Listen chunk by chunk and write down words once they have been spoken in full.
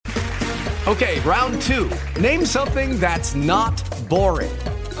Okay, round two. Name something that's not boring.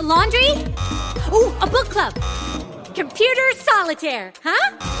 A laundry? Ooh, a book club. Computer solitaire,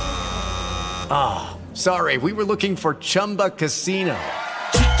 huh? Ah, sorry, we were looking for Chumba Casino.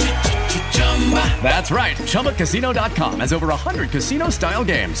 That's right, ChumbaCasino.com has over 100 casino-style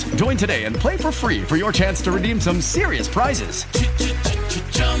games. Join today and play for free for your chance to redeem some serious prizes.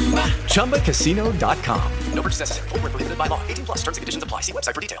 ChumbaCasino.com. No purchase necessary. Void where prohibited by law. 18 plus terms and conditions apply. See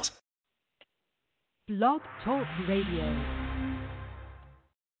website for details. Blog Talk Radio.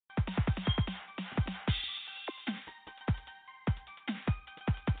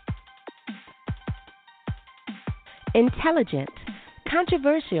 Intelligent,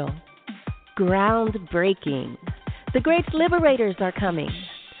 controversial, groundbreaking. The great liberators are coming.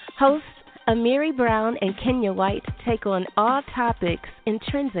 Hosts AMIRI Brown and Kenya White take on all topics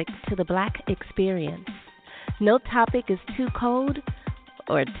intrinsic to the Black experience. No topic is too cold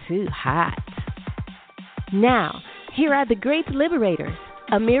or too hot. Now, here are the great liberators,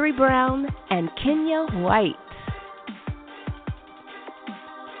 AMIRI Brown and Kenya White.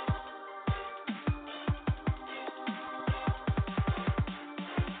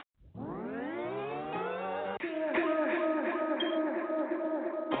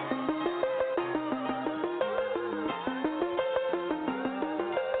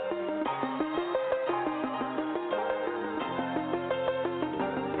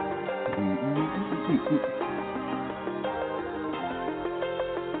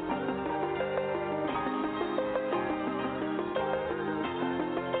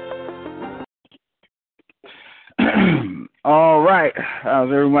 All right.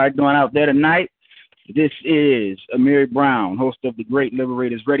 How's everybody doing out there tonight? This is AMIRI Brown, host of the Great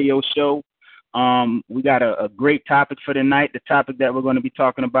Liberators Radio Show. We got a great topic for tonight. The topic that we're going to be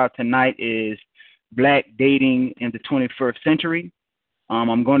talking about tonight is Black dating in the 21st century.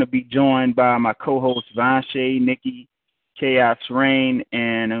 I'm going to be joined by my co-hosts VONSHAE, NIKKI, Chaos Rain,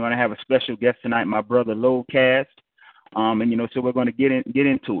 and I'm going to have a special guest tonight, my brother Lowcast. So we're going to get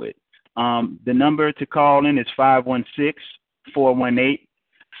into it. The number to call in is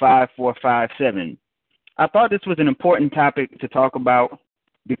 516-418-5457. I thought this was an important topic to talk about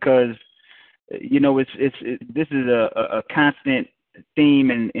because, this is a constant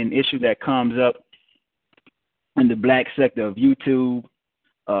theme and issue that comes up in the Black sector of YouTube,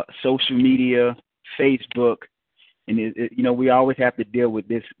 social media, Facebook, and we always have to deal with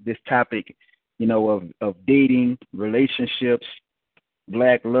this topic, of dating, relationships,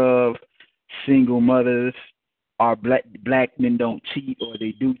 Black love, single mothers, our black men don't cheat or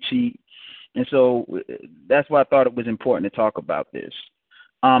they do cheat. And so that's why I thought it was important to talk about this.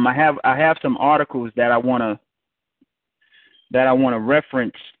 I have some articles that I want to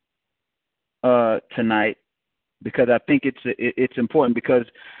reference tonight because I think it's important, because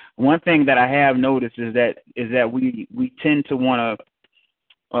one thing that I have noticed is that we tend to want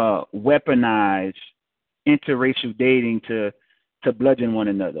to weaponize interracial dating to bludgeon one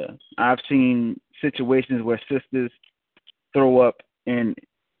another. I've seen situations where sisters throw up in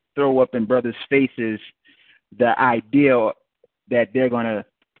brothers' faces the idea that they're going to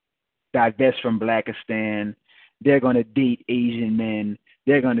divest from Blackistan, they're going to date Asian men,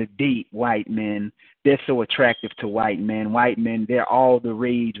 they're going to date white men, they're so attractive to white men, they're all the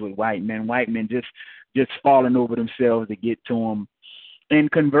rage with white men just falling over themselves to get to them. And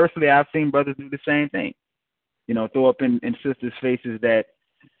conversely, I've seen brothers do the same thing. Throw up in sisters' faces that,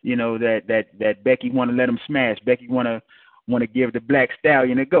 that Becky want to let them smash. Becky want to give the Black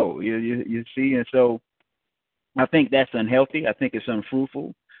Stallion a go. You see, and so I think that's unhealthy. I think it's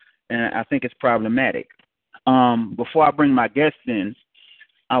unfruitful, and I think it's problematic. Before I bring my guests in,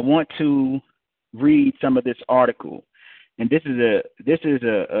 I want to read some of this article, and this is a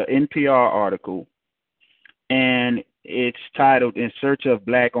NPR article, and it's titled "In Search of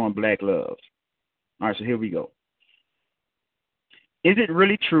Black on Black Love." All right, so here we go. Is it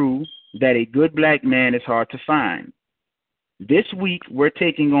really true that a good Black man is hard to find? This week, we're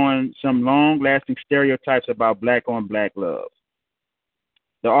taking on some long-lasting stereotypes about Black on Black love.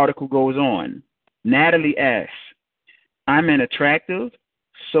 The article goes on. Natalie asks, I'm an attractive,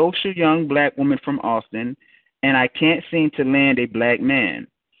 social young Black woman from Austin, and I can't seem to land a Black man.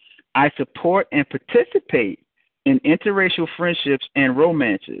 I support and participate in interracial friendships and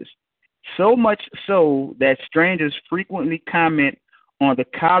romances, so much so that strangers frequently comment on the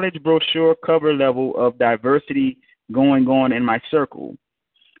college brochure cover level of diversity going on in my circle.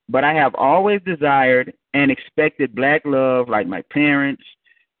 But I have always desired and expected Black love like my parents,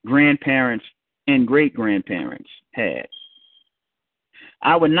 grandparents, and great-grandparents had.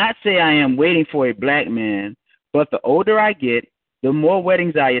 I would not say I am waiting for a Black man, but the older I get, the more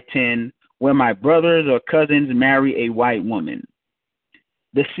weddings I attend, where my brothers or cousins marry a white woman.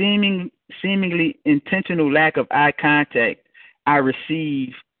 The seemingly intentional lack of eye contact I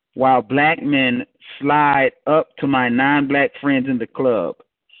receive while black men slide up to my non-black friends in the club,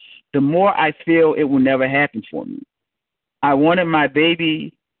 the more I feel it will never happen for me. I wanted my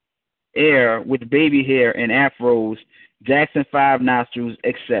baby heir with baby hair and afros, Jackson 5 nostrils,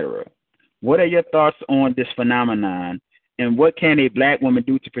 etc. What are your thoughts on this phenomenon, and what can a black woman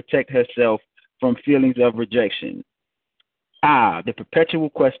do to protect herself from feelings of rejection? The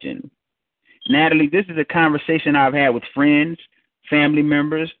perpetual question. Natalie, this is a conversation I've had with friends, family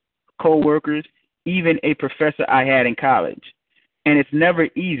members, co-workers, even a professor I had in college. And it's never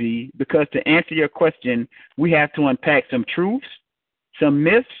easy because to answer your question, we have to unpack some truths, some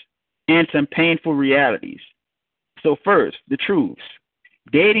myths, and some painful realities. So first, the truths.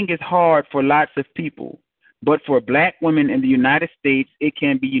 Dating is hard for lots of people, but for black women in the United States, it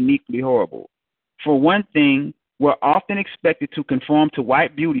can be uniquely horrible. For one thing, we're often expected to conform to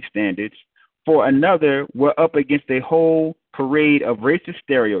white beauty standards. For another, we're up against a whole parade of racist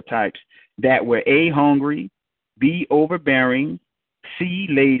stereotypes that we're A, hungry, B, overbearing, C,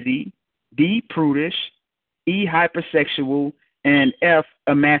 lazy, D, prudish, E, hypersexual, and F,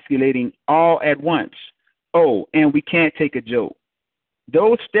 emasculating all at once. Oh, and we can't take a joke.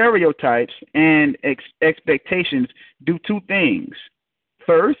 Those stereotypes and expectations do two things.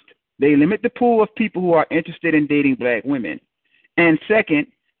 First, they limit the pool of people who are interested in dating black women. And second,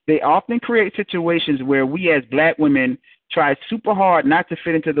 they often create situations where we as black women try super hard not to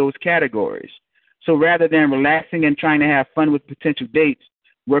fit into those categories. So rather than relaxing and trying to have fun with potential dates,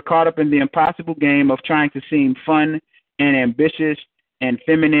 we're caught up in the impossible game of trying to seem fun and ambitious and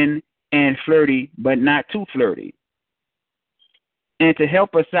feminine and flirty, but not too flirty. And to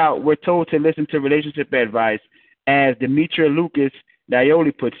help us out, we're told to listen to relationship advice, as Demetria Lucas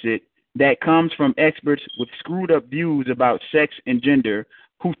Dioli puts it, that comes from experts with screwed up views about sex and gender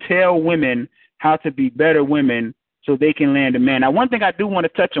who tell women how to be better women so they can land a man. Now, one thing I do want to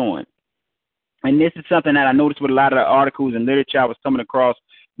touch on, and this is something that I noticed with a lot of the articles and literature I was coming across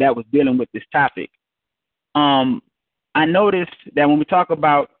that was dealing with this topic. I noticed that when we talk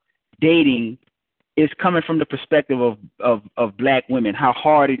about dating, it's coming from the perspective of black women, how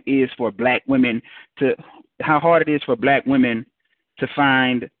hard it is for black women to find how hard it is for women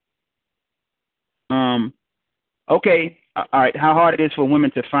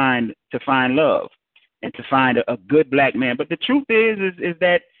to find love and to find a good black man. But the truth is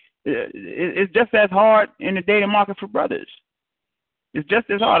that it's just as hard in the dating market for brothers. It's just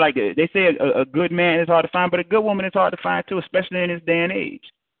as hard. Like they say, a good man is hard to find, but a good woman is hard to find too, especially in this day and age.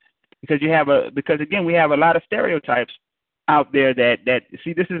 Because again, we have a lot of stereotypes out there that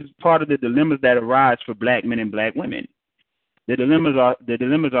see, this is part of the dilemmas that arise for black men and black women. The dilemmas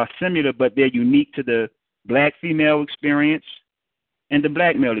are similar, but they're unique to the black female experience and the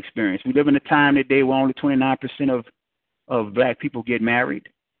black male experience. We live in a time today where only 29% of black people get married.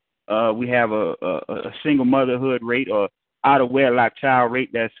 We have a single motherhood rate or out of wedlock child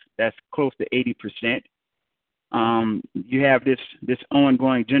rate that's close to 80%. You have this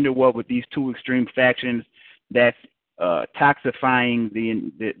ongoing gender war with these two extreme factions that's toxifying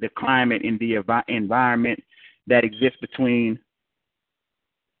the climate and the environment that exists between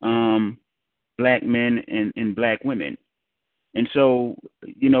black men and black women. And so,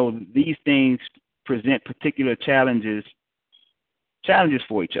 these things present particular challenges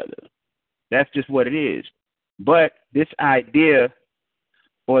for each other. That's just what it is. But this idea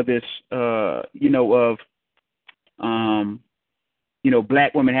or this,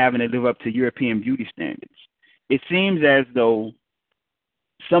 black women having to live up to European beauty standards, it seems as though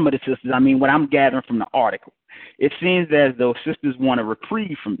some of the sisters, what I'm gathering from the article, it seems as though sisters want a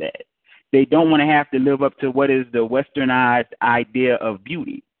reprieve from that. They don't want to have to live up to what is the westernized idea of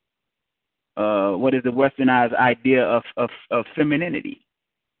beauty. What is the westernized idea of femininity?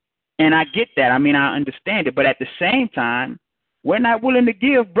 And I get that. I understand it. But at the same time, we're not willing to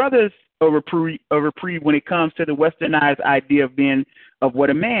give brothers a reprieve when it comes to the westernized idea of what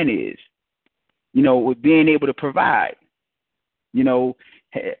a man is. With being able to provide,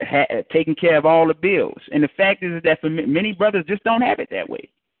 taking care of all the bills. And the fact is that for many brothers just don't have it that way.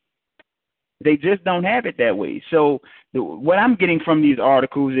 They just don't have it that way. So what I'm getting from these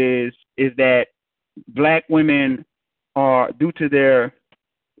articles is that black women are, due to their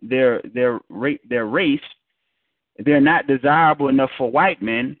race, they're not desirable enough for white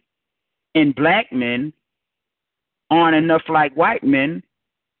men, and black men aren't enough like white men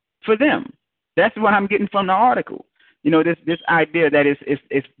for them. That's what I'm getting from the article. This idea that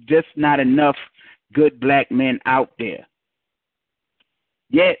it's just not enough good black men out there.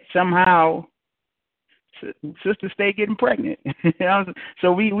 yet somehow sisters stay getting pregnant.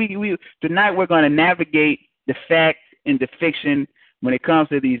 So we tonight we're going to navigate the fact and the fiction when it comes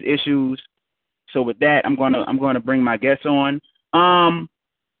to these issues. So with that, I'm going to bring my guests on.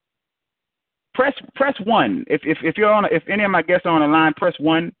 Press 1 if you're on. If any of my guests are on the line, press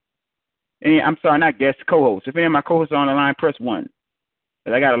 1. And I'm sorry, not guests, co-hosts. If any of my co-hosts are on the line, press 1.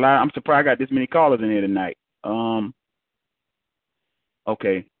 Cause I got a lot. I'm surprised I got this many callers in here tonight.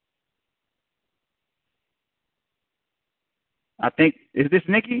 Okay. I think, is this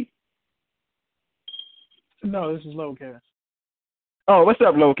Nikki? No, this is Lowcast. Oh, what's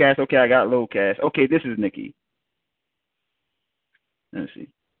up, Lowcast? Okay, I got Lowcast. Okay, this is Nikki. Let's see.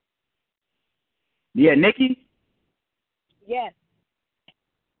 Yeah, Nikki? Yes.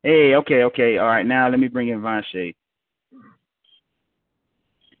 Hey, okay. All right, now let me bring in VONSHAE.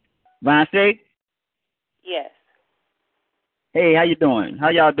 VONSHAE? Yes. Hey, how you doing? How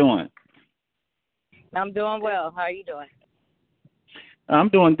y'all doing? I'm doing well. How are you doing? I'm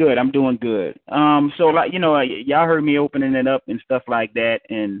doing good. So, like, y'all heard me opening it up and stuff like that,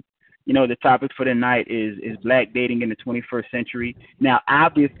 and the topic for the night is black dating in the 21st century. Now,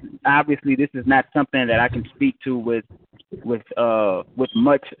 obviously, this is not something that I can speak to with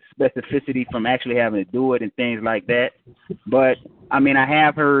much specificity from actually having to do it and things like that. But I mean, I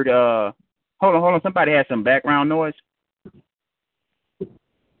have heard. Hold on. Somebody has some background noise.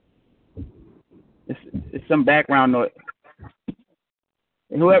 It's some background noise.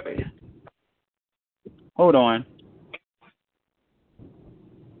 Whoever, hold on.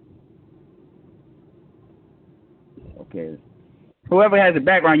 Okay. Whoever has a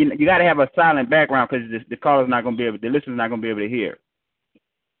background, you got to have a silent background because the caller's not going to be able, the listener's not going to be able to hear.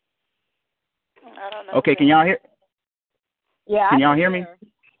 I don't know. Okay, can y'all hear? Yeah. Can y'all hear me?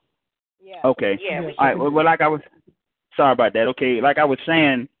 Yeah. Okay. Yeah. All right. Well, like I was, sorry about that. Okay, like I was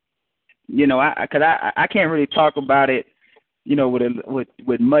saying, I can't really talk about it,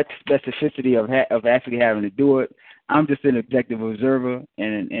 with much specificity of actually having to do it. I'm just an objective observer,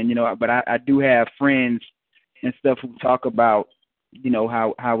 but I do have friends and stuff who talk about,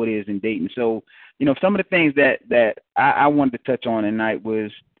 how it is in dating. So, some of the things that I wanted to touch on tonight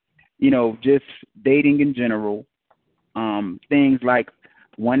was, just dating in general, things like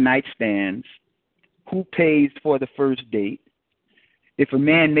one night stands, who pays for the first date. If a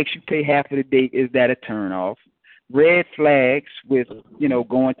man makes you pay half of the date, is that a turnoff? Red flags with,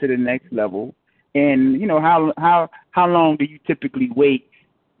 going to the next level. And, how long do you typically wait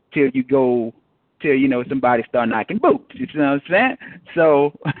till you go, till, somebody start knocking boots? You know what I'm saying?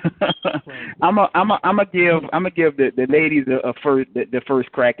 So I'm gonna give the ladies the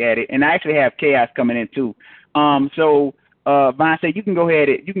first crack at it. And I actually have Chaos coming in too. So VONSHAE, you can go ahead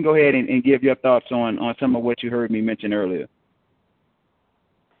and give your thoughts on some of what you heard me mention earlier.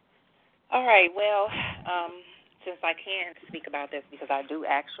 All right. Well, since I can speak about this because I do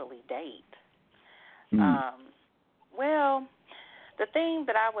actually date. Well, the thing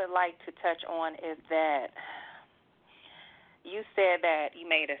that I would like to touch on is that you said that you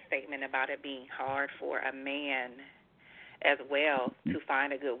made a statement about it being hard for a man as well to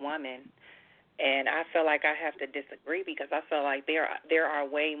find a good woman. And I feel like I have to disagree because I feel like there are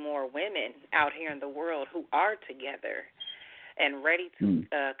way more women out here in the world who are together and ready to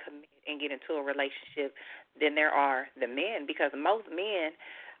commit and get into a relationship than there are the men, because most men,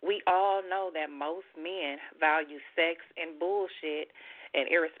 we all know that most men value sex and bullshit and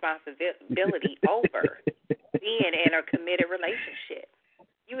irresponsibility over being in a committed relationship.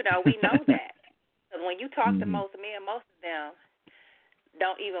 We know that. Because when you talk to most men, most of them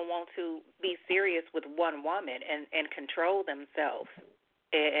don't even want to be serious with one woman and control themselves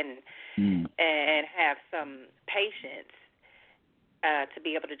and have some patience to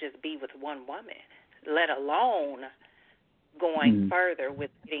be able to just be with one woman, let alone going further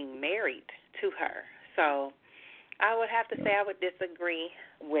with getting married to her. So I would have to say I would disagree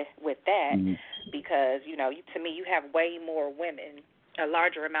with that because, to me, you have way more women, a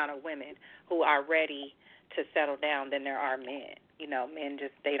larger amount of women who are ready to settle down than there are men. Men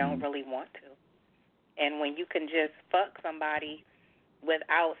just, they don't really want to. And when you can just fuck somebody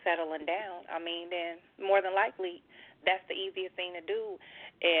without settling down, then more than likely that's the easiest thing to do.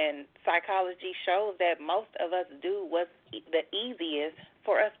 And psychology shows that most of us do what's the easiest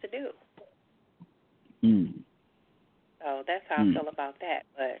for us to do. So that's how I feel about that.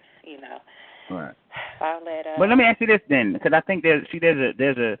 But, Right. I'll let. But let me ask you this then, because I think there's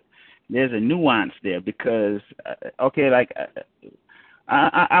a nuance there. Because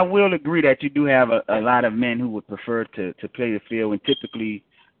I will agree that you do have a lot of men who would prefer to play the field, and typically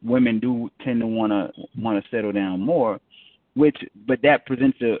women do tend to want to settle down more. but that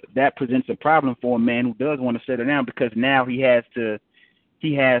presents a problem for a man who does want to settle down, because now he has to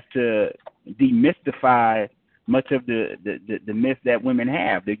demystify much of the myth that women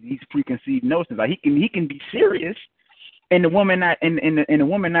have, these preconceived notions. Like he can be serious, and the woman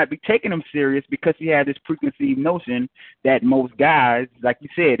not be taking him serious because he had this preconceived notion that most guys, like you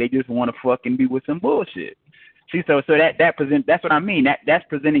said, they just want to fuck and be with some bullshit. See, so that's what I mean. That's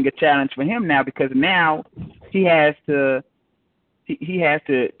presenting a challenge for him now, because now he has to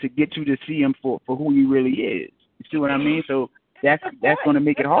get you to see him for who he really is. You see what I mean? So that's going to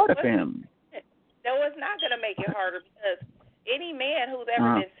make it harder for him. No, it's not going to make it harder, because any man who's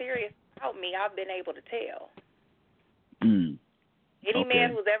ever been serious about me, I've been able to tell. Any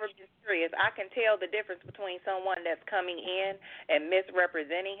man who's ever been serious, I can tell the difference between someone that's coming in and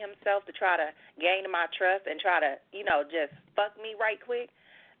misrepresenting himself to try to gain my trust and try to, just fuck me right quick.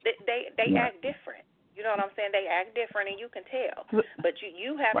 They act different. You know what I'm saying? They act different, and you can tell. But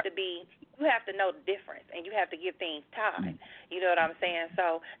you have to know the difference, and you have to give things time. You know what I'm saying?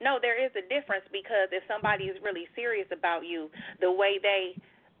 So, no, there is a difference, because if somebody is really serious about you, the way they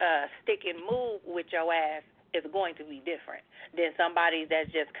stick and move with your ass is going to be different than somebody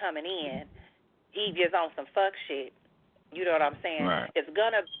that's just coming in. He just on some fuck shit. You know what I'm saying? Right. It's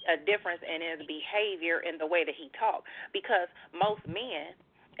going to be a difference in his behavior and the way that he talks, because most men,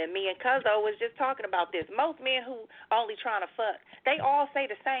 and me and Cuzzo was just talking about this, most men who only trying to fuck, they all say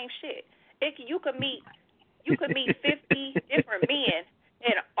the same shit. You could meet 50 different men,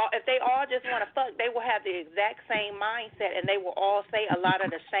 and if they all just want to fuck, they will have the exact same mindset, and they will all say a lot of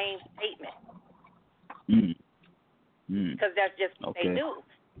the same statements. Because that's just what they do.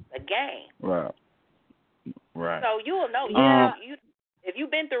 The game. Right. So you'll know. If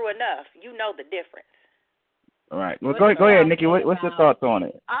you've been through enough, you know the difference. All right. Well, go ahead, Nikki. What's your thoughts on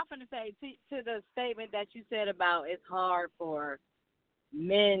it? I'm going to say to the statement that you said about it's hard for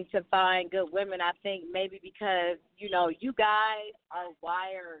men to find good women. I think maybe because, you guys are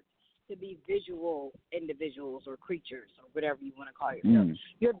wired to be visual individuals or creatures or whatever you want to call yourself.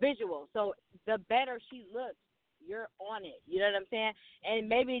 You're visual. So the better she looks, you're on it. You know what I'm saying? And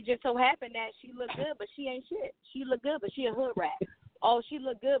maybe it just so happened that she look good, but she ain't shit. She look good, but she a hood rat. Oh, she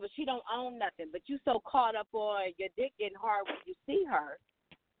look good, but she don't own nothing. But you so caught up on your dick getting hard when you see her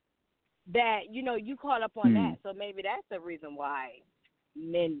that, you caught up on that. So maybe that's the reason why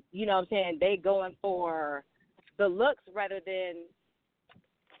men, they going for the looks rather than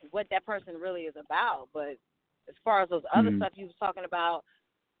what that person really is about. But as far as those other stuff you was talking about,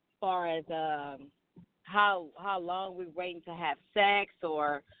 as far as how long we're waiting to have sex,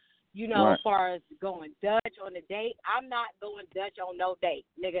 or as far as going Dutch on a date, I'm not going Dutch on no date,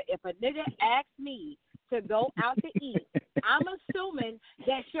 nigga. If a nigga asks me to go out to eat, I'm assuming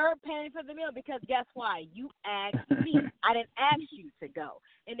that you're paying for the meal, because guess why? You asked me. I didn't ask you to go.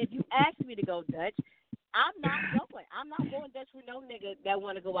 And if you asked me to go Dutch, I'm not going. I'm not going Dutch with no nigga that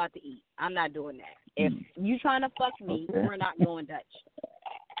want to go out to eat. I'm not doing that. If you trying to fuck me, we're not going Dutch.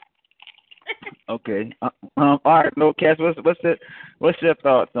 Okay. All right, no, Cass. What's your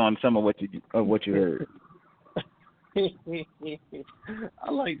thoughts on some of what you heard? I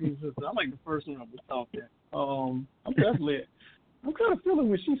like these. I like the first one I was talking. I'm kind of feeling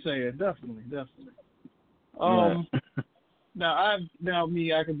what she's saying. Definitely. Now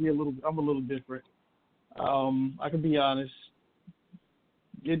me, I could be I'm a little different. I can be honest.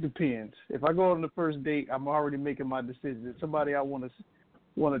 It depends. If I go on the first date, I'm already making my decision. Is somebody I want to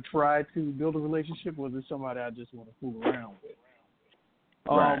try to build a relationship with, is somebody I just want to fool around with.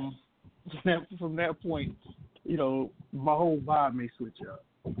 From that point, my whole vibe may switch up.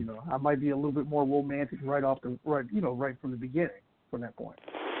 I might be a little bit more romantic right from the beginning, from that point.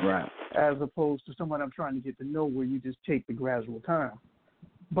 Right. As opposed to someone I'm trying to get to know, where you just take the gradual time.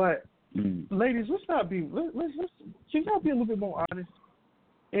 But ladies, can y'all be a little bit more honest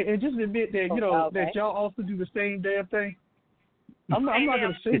and just admit that that y'all also do the same damn thing? I'm not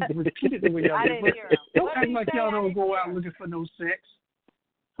going to say repeat it the way y'all do, but don't act like y'all don't go out looking for no sex.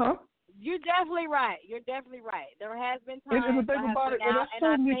 Huh? You're definitely right. There has been times and the thing about it, that's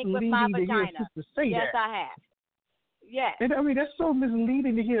so misleading to hear a sister say that. Yes, I have. Yes. And I mean, that's so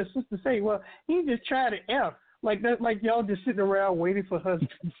misleading to hear a sister say, well, he just tried to F. Like that, like y'all just sitting around waiting for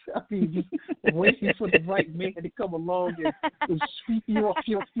husbands. I mean, just waiting for the right man to come along and sweep you off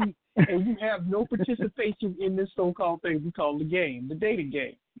your feet, and you have no participation in this so-called thing we call the game, the dating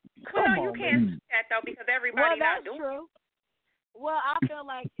game. You can't do that though, because everybody not doing. True. Well, I feel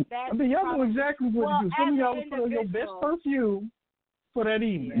like that. I mean, y'all know exactly what to do. Some of y'all will put on your best perfume for that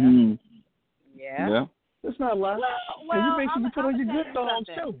evening. Yeah. That's not a lie. Well, and you make sure you put on your good songs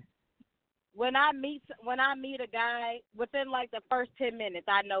too. when I meet a guy, within like the first 10 minutes,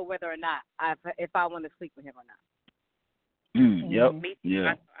 I know whether or not if I want to sleep with him or not. Yep.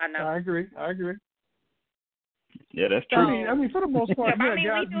 Yeah. I know. I agree. Yeah, that's So, true. I mean, for the most part, we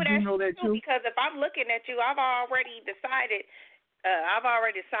guys do that know that too. because if I'm looking at you, I've already decided,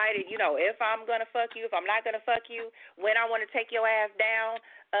 if I'm going to fuck you, if I'm not going to fuck you, when I want to take your ass down,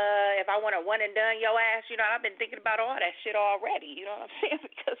 if I want to one and done your ass, I've been thinking about all that shit already, you know what I'm saying?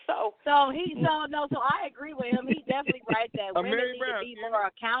 So I agree with him. He's definitely right that women need to be more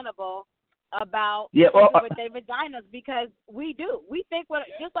accountable about with their vaginas, because we do. We think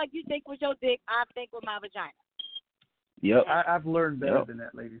just like you think with your dick, I think with my vagina. Yep. I've learned better than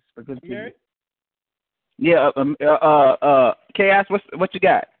that, ladies. But good to you. Yeah. Chaos. What you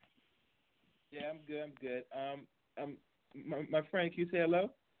got? Yeah, I'm good. My friend, can you say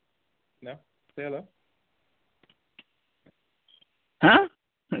hello? No, say hello. Huh?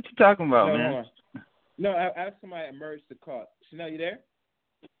 What you talking about, no, man? No, I asked somebody emerged the call. Chanel, you there?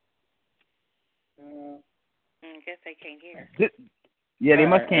 I guess they can't hear. Yeah, they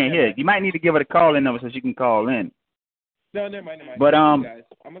can't hear. You might need to give her the call-in number so she can call in. No, never mind. But guys,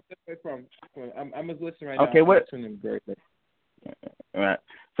 I'm gonna step away from. I'm just listening right now. Okay, what? All right.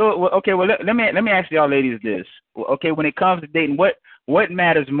 So, okay, well, let me ask y'all ladies this. Okay, when it comes to dating, what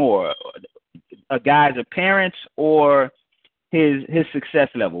matters more, a guy's appearance or his success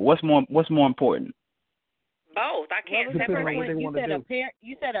level? What's more important? Both. I can't separate.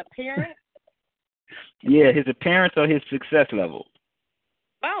 You said appearance. Yeah, his appearance or his success level.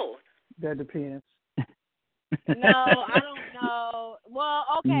 Both. That depends. No, I don't know. Well,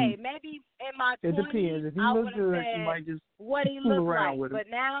 okay, maybe in my 20s, it depends. If he looks good, you might just what he fool looks around like. with But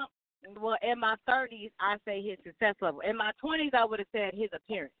now, in my 30s, I say his success level. In my 20s, I would have said his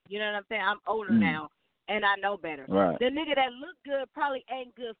appearance. You know what I'm saying? I'm older now, and I know better. Right. The nigga that look good probably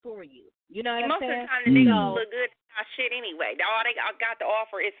ain't good for you. You know what I'm saying? Most of the time, the niggas who look good are shit anyway. All they got to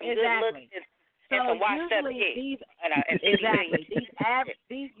offer is some good looks. So usually these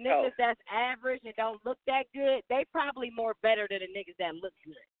niggas that's average and don't look that good, they probably more better than the niggas that look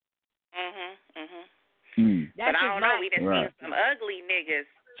good. But I don't know. We done seen some ugly niggas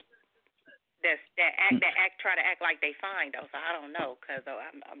that try to act like they fine though. So I don't know, cause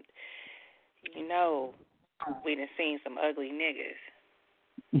I'm we done seen some ugly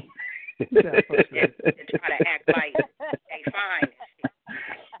niggas that try to act like they fine.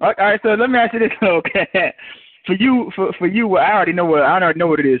 All right, so let me ask you this, okay? For you, well, I already know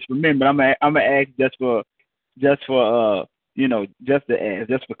what it is for men, but I'm gonna ask just for for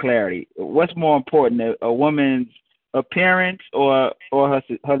clarity. What's more important, a woman's appearance or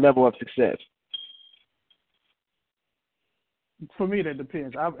her level of success? For me, that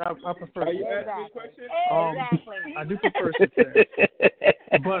depends. I prefer. Are you asking a question? Exactly. I do prefer success,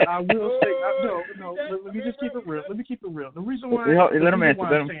 but I will say no. Let me just keep it real. The reason why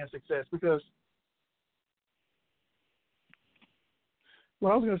I'm saying success, because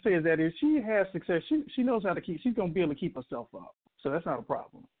what I was going to say is that if she has success, she knows how to she's going to be able to keep herself up. So that's not a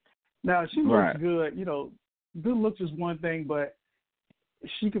problem. Now, if she looks good, good looks is one thing, but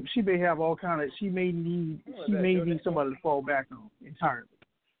she may have all kind of, she may need somebody to fall back on entirely.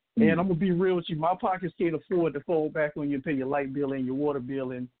 And I'm gonna be real with you, my pockets can't afford to fall back on you and pay your light bill and your water bill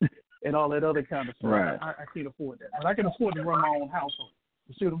and all that other kind of stuff. Right. I can't afford that, but I can afford to run my own household.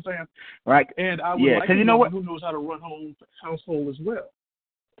 You see what I'm saying? Right. And I would like to know who knows how to run home household as well.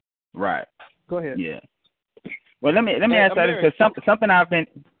 Right. Go ahead. Yeah. Well, let me ask that because something I've been.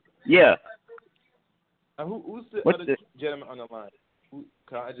 Yeah. Who's the other gentleman on the line?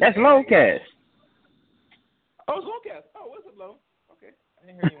 That's Lowcast. Oh, it's Lowcast. Oh, what's up, Low? Okay, I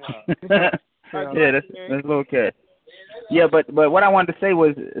didn't hear you well. Yeah, that's Lowcast. Yeah, but what I wanted to say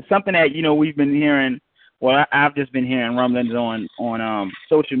was something that we've been hearing. Well, I've just been hearing rumblings on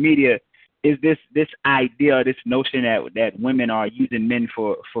social media. Is this idea, this notion that women are using men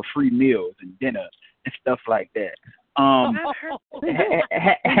for free meals and dinner and stuff like that? Have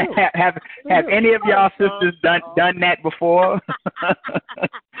any of y'all sisters done that before?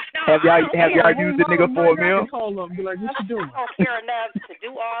 Have y'all used a nigga for a meal? Call them, be like, what you doing? I don't care enough to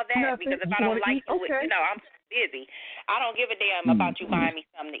do all that because if I don't like it, I'm busy. I don't give a damn about you buying me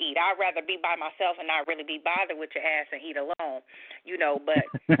something to eat. I'd rather be by myself and not really be bothered with your ass and eat alone. But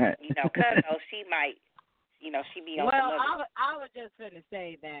cuz she might, she be on. Well, I was just gonna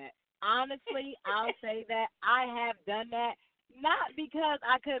say that. Honestly, I'll say that I have done that, not because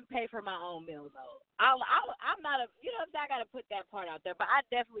I couldn't pay for my own meal, though. I'm not I got to put that part out there, but I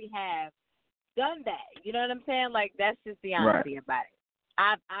definitely have done that. You know what I'm saying? Like, that's just the honesty about it.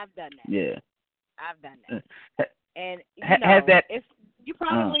 I've done that. Yeah. I've done that. And, has that... you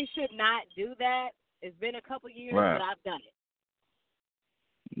probably should not do that. It's been a couple years, Right. but I've done it.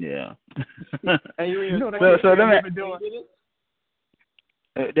 Yeah. You know that so let me. been doing.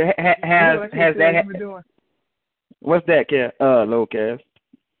 Has Has that? been doing? What's that, Low Cass?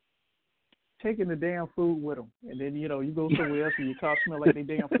 Taking the damn food with them, and then you go somewhere else and your car smell like they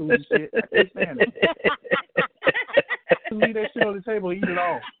damn food and shit. I can't stand it. Leave that shit on the table, and eat it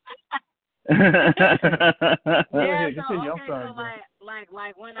all. Yeah, continue. I'm sorry. So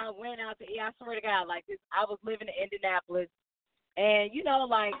like when I went out to I swear to God, like this, I was living in Indianapolis, and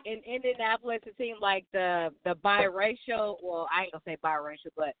like in Indianapolis, it seemed like the biracial. Well, I ain't gonna say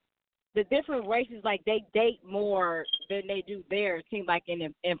biracial, but the different races, like they date more than they do there. It seems like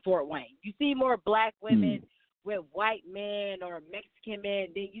in Fort Wayne, you see more black women with white men or Mexican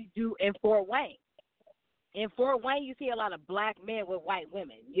men than you do in Fort Wayne. In Fort Wayne, you see a lot of black men with white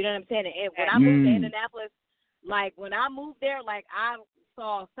women. You know what I'm saying? And when I moved to Indianapolis, like when I moved there, like I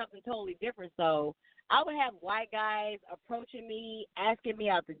saw something totally different. So I would have white guys approaching me, asking me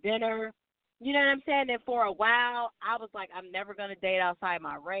out to dinner. You know what I'm saying? And for a while, I was like, I'm never going to date outside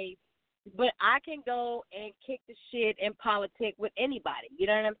my race. But I can go and kick the shit in politics with anybody. You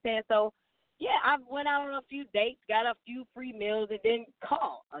know what I'm saying? So, yeah, I went out on a few dates, got a few free meals, and then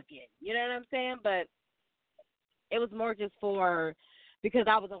call again. You know what I'm saying? But it was more just because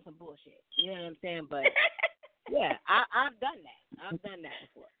I was on some bullshit. You know what I'm saying? But, yeah, I've done that. I've done that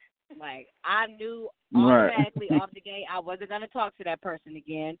before. Like, I knew automatically off the gate I wasn't going to talk to that person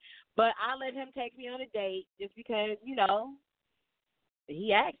again. But I let him take me on a date just because,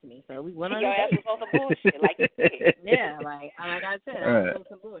 he asked me, so we went on a date. On some bullshit, like you said. Yeah, like I said, I was on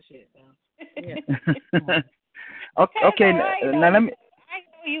some bullshit. So, yeah. Okay, now let me. I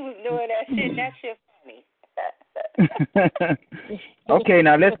knew you was doing that shit. That shit funny. Okay,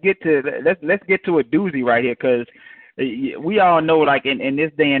 now let's get to a doozy right here, because we all know, like in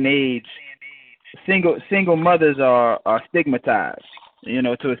this day and age, single mothers are stigmatized,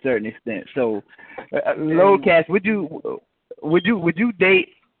 to a certain extent. So, Low Cass, would you date?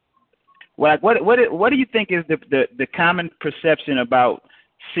 Like, what do you think is the common perception about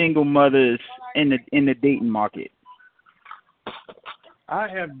single mothers in the dating market? I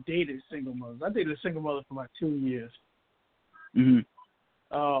have dated single mothers. I dated a single mother for like 2 years.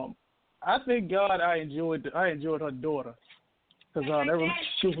 I thank God I enjoyed her daughter, because that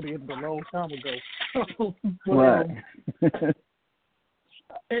relationship ended a long time ago. But,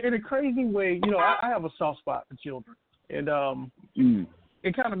 in a crazy way, I have a soft spot for children, and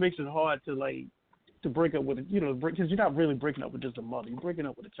it kind of makes it hard to break up with it, because you're not really breaking up with just a mother, you're breaking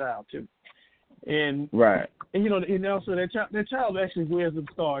up with a child too, and and also that child actually wears the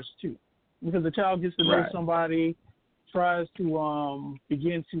scars too, because the child gets to know somebody, tries to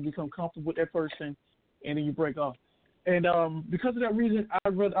begin to become comfortable with that person, and then you break off. And because of that reason,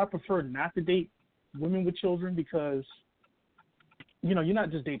 I prefer not to date women with children, because you're not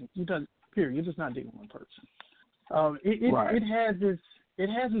just dating. Period. You're just not dating one person. It has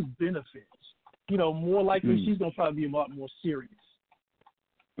its benefits. More likely she's gonna probably be a lot more serious.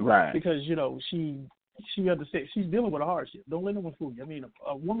 Right. Because she understands, she's dealing with a hardship. Don't let anyone fool you. I mean,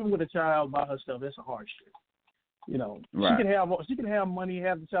 a woman with a child by herself, that's a hardship. She can have money,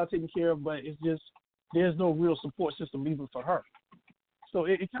 have the child taken care of, but it's just there's no real support system even for her. So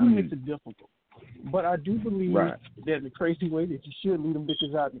it kind of makes it difficult. But I do believe that in a crazy way that you should leave them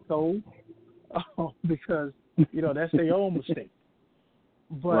bitches out in the cold, because that's their own mistake.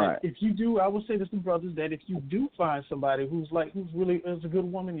 But if you do, I would say to some brothers that if you do find somebody who's really is a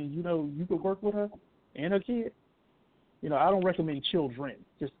good woman, and you could work with her and her kid, I don't recommend children,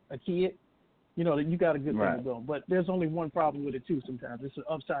 just a kid. That you got a good thing going. But there's only one problem with it too. Sometimes it's an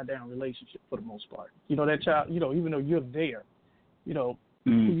upside down relationship for the most part. That child, even though you're there, who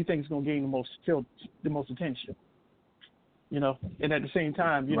you think is going to gain the most attention. And at the same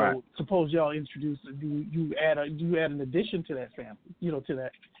time, suppose y'all introduce, you add an addition to that family, to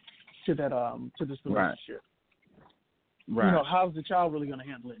this relationship. Right. How's the child really going to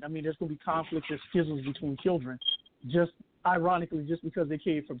handle it? I mean, there's going to be conflicts and schisms between children, just ironically, just because they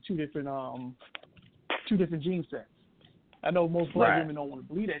came from two different gene sets. I know most black women don't want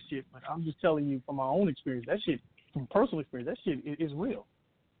to believe that shit, but I'm just telling you from my own experience, that shit, from personal experience, that shit is real.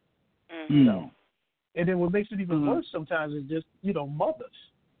 And then what makes it even worse sometimes is just, mothers.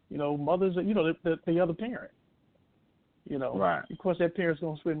 Mothers are, the other parent. Of course, that parent's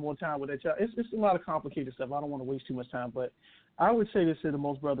going to spend more time with that child. It's a lot of complicated stuff. I don't want to waste too much time, but I would say this to the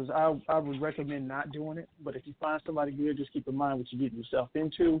most brothers. I would recommend not doing it, but if you find somebody good, just keep in mind what you're getting yourself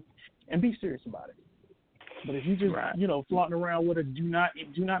into and be serious about it. But if you just, flaunting around with her, do not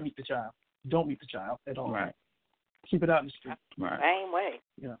meet the child. Don't meet the child at all. Right. Keep it out in the street. Right. Same way.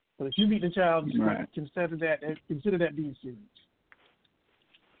 Yeah. But if you meet the child, Right. consider that being serious.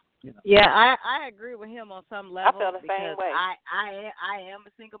 You know. Yeah, I agree with him on some level. I feel the same because way. I am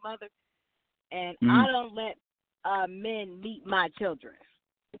a single mother, and Mm. I don't let men meet my children.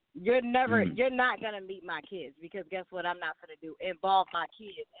 You're not gonna meet my kids, because guess what? I'm not gonna do involve my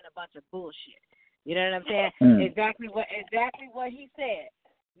kids in a bunch of bullshit. You know what I'm saying? Mm. Exactly what he said.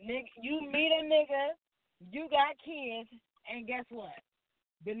 Nigga, you meet a nigga, you got kids, and guess what?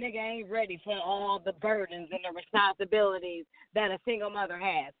 The nigga ain't ready for all the burdens and the responsibilities that a single mother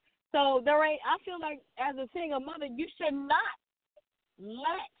has. So I feel like as a single mother, you should not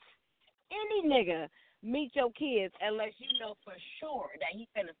let any nigga meet your kids unless you know for sure that he's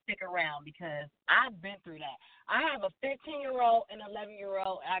gonna stick around, because I've been through that. I have a 15-year-old and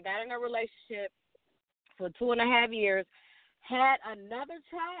 11-year-old. I got in a relationship for 2.5 years, had another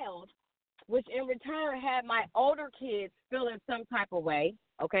child, which in return had my older kids feeling some type of way,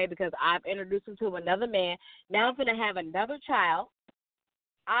 okay, because I've introduced them to another man. Now I'm gonna have another child.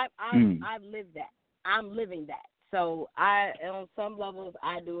 I've lived that. I'm living that. So on some levels,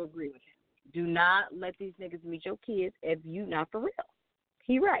 I do agree with him. Do not let these niggas meet your kids if you not for real.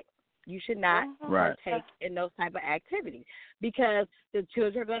 He right. You should not partake in those type of activities, because the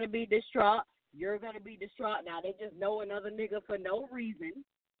children are going to be distraught. You're going to be distraught. Now they just know another nigga for no reason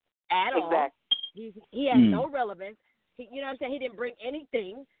at all. He has no relevance. You know what I'm saying? He didn't bring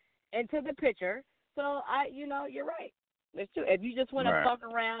anything into the picture. So you're right. If you just want to fuck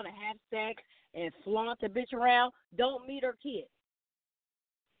around and have sex and flaunt the bitch around, don't meet her kids.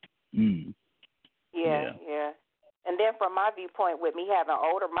 Mm. Yeah. And then from my viewpoint, with me having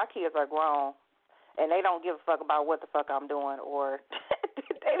older, my kids are grown, and they don't give a fuck about what the fuck I'm doing, or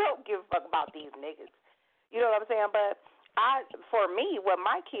they don't give a fuck about these niggas. You know what I'm saying? But for me, with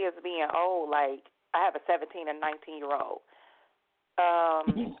my kids being old, like I have a 17 and 19-year-old.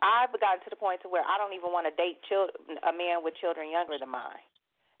 I've gotten to the point to where I don't even want to date a man with children younger than mine.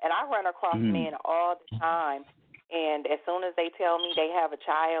 And I run across men all the time, and as soon as they tell me they have a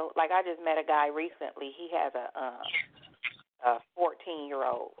child, like I just met a guy recently. He has a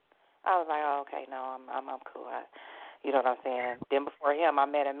 14-year-old. I was like, oh, okay, no, I'm cool. You know what I'm saying? Then before him, I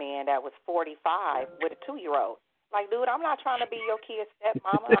met a man that was 45 with a 2-year-old. Like, dude, I'm not trying to be your kid's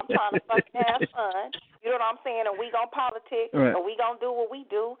stepmama. I'm trying to fucking have fun. You know what I'm saying? And we gonna politic, and we gonna do what we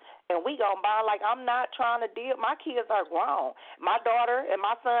do, and we gonna bond. Like, I'm not trying to deal. My kids are grown. My daughter and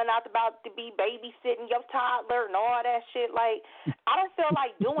my son not about to be babysitting your toddler and all that shit. Like, I don't feel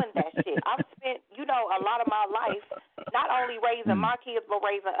like doing that shit. I've spent, a lot of my life not only raising my kids, but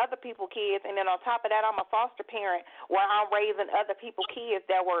raising other people's kids. And then on top of that, I'm a foster parent where I'm raising other people's kids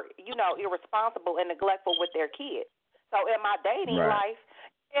that were, irresponsible and neglectful with their kids. So in my dating life,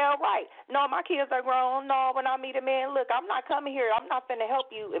 no, my kids are grown. No, when I meet a man, look, I'm not coming here. I'm not finna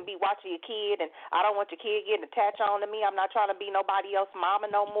help you and be watching your kid, and I don't want your kid getting attached on to me. I'm not trying to be nobody else's mama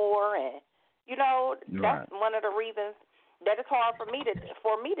no more. And, that's one of the reasons that it's hard for me to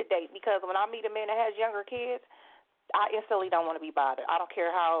date, because when I meet a man that has younger kids, I instantly don't want to be bothered. I don't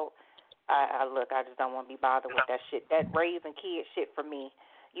care how I look. I just don't want to be bothered with that shit. That raising kids shit for me,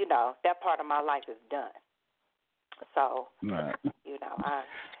 that part of my life is done. So,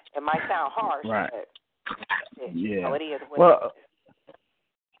 it might sound harsh, but it is. Well,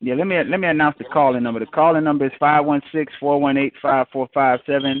 let me announce the calling number. The calling number is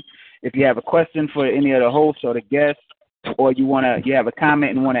 516-418-5457. If you have a question for any of the hosts or the guests, or you have a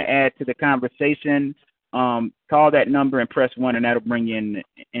comment and want to add to the conversation, call that number and press 1, and that'll bring you in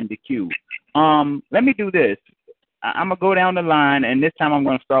the queue. Let me do this. I'm gonna go down the line, and this time I'm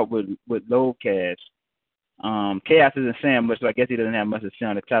gonna start with Low Cash. Chaos isn't saying much, so I guess he doesn't have much to say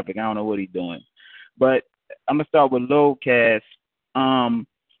on the topic. I don't know what he's doing. But I'm going to start with Low Cash.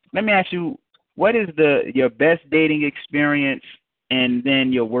 Let me ask you, what is your best dating experience and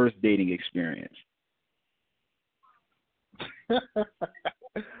then your worst dating experience?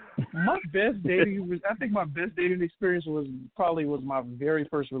 My best dating I think my best dating experience was my very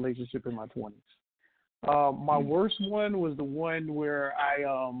first relationship in my 20s. My worst one was the one where I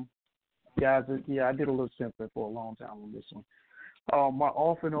did a little simping for a long time on this one. My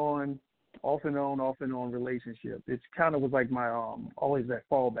off and on relationship. It kind of was like my always that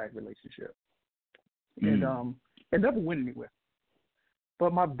fallback relationship, and it never went anywhere.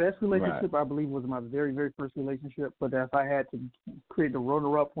 But my best relationship, I believe, was my very, very first relationship. But if I had to create the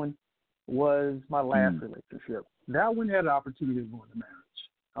runner-up one, was my last relationship. That one had an opportunity to go into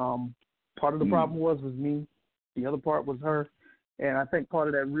marriage. Part of the problem was me. The other part was her. And I think part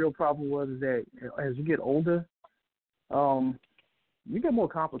of that real problem was that as you get older, you get more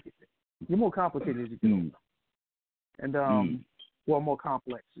complicated. You're more complicated as you get older. and more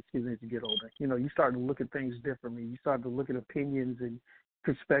complex, as you get older. You start to look at things differently. You start to look at opinions and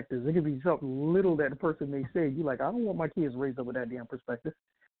perspectives. It could be something little that the person may say. You're like, I don't want my kids raised up with that damn perspective.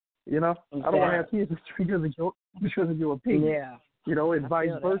 Exactly. I don't want to have kids because of your opinion. Yeah. And vice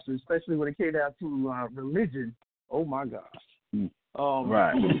versa, especially when it came down to religion. Oh my gosh.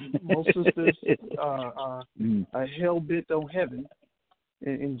 Right. Most sisters are hell bent on heaven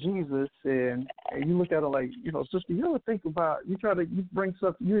in Jesus, and you look at it like, sister, you ever think about, you bring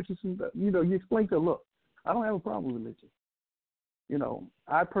stuff, you explain to her, look, I don't have a problem with religion.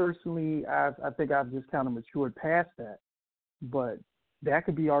 I personally, I think I've just kind of matured past that, but that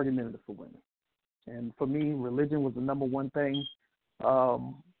could be argumentative for women. And for me, religion was the number one thing.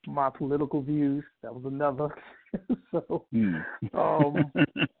 My political views, that was another. So,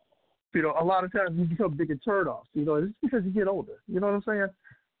 a lot of times you become bigger turn-offs. It's because you get older. You know what I'm saying?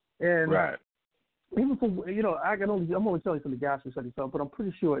 And right. Even for I'm only telling you from the guys' perspective, but I'm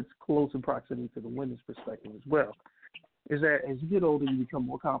pretty sure it's close in proximity to the women's perspective as well. Is that as you get older, you become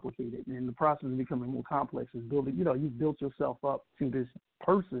more complicated, and the process of becoming more complex is building. You've built yourself up to this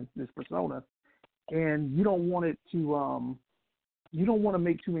person, this persona, and you don't want it to. You don't want to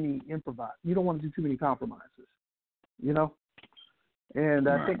make too many improvise. You don't want to do too many compromises. And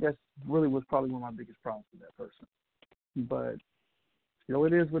I think that's really was probably one of my biggest problems with that person. But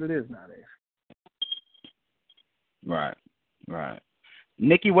it is what it is nowadays. Right.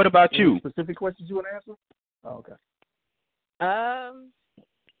 Nikki, what about you? Any specific questions you want to answer? Oh, okay.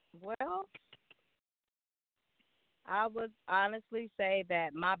 Well, I would honestly say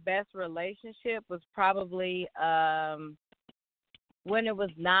that my best relationship was probably when it was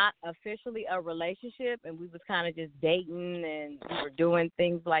not officially a relationship and we was kind of just dating and we were doing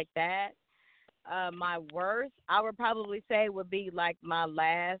things like that. My worst, I would probably say, would be like my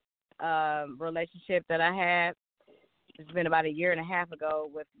last relationship that I had. It's been about a year and a half ago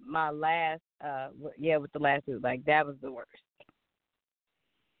with my last, with the last dude. Like, that was the worst.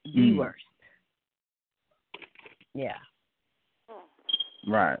 The worst. Yeah.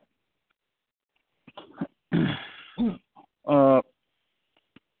 Right.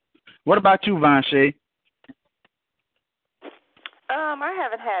 What about you, VONSHAE? I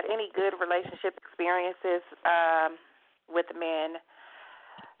haven't had any good relationship experiences with men.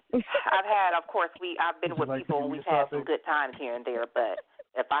 I've had, of course, I've been with people and we've had some good times here and there, but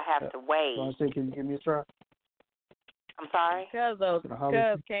if I have to weigh. VONSHAE, can you give me a try? I'm sorry? Cuz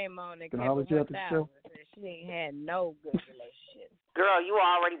came on and kept it 1,000. She ain't had no good relationship. Girl,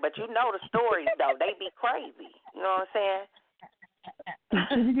 but you know the stories, though. They be crazy. You know what I'm saying?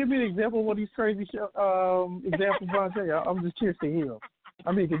 Can you give me an example of one of these crazy examples, VONSHAE? I'm just curious to hear.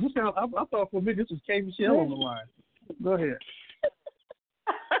 I mean, because you sound, I thought for a minute this was K. Michelle on the line. Go ahead.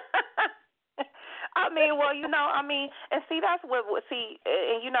 And see, that's when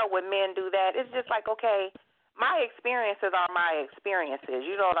men do that, it's just like, okay, my experiences are my experiences.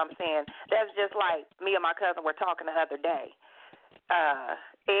 You know what I'm saying? That's just like me and my cousin were talking the other day.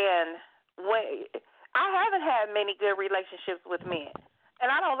 And when I haven't had many good relationships with men. And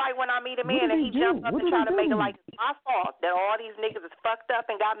I don't like when I meet a man and he jumps up and try to make it like it's my fault that all these niggas is fucked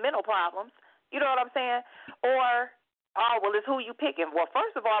up and got mental problems. You know what I'm saying? Or, it's who you picking. Well,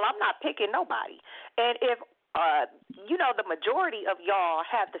 first of all, I'm not picking nobody. And if, the majority of y'all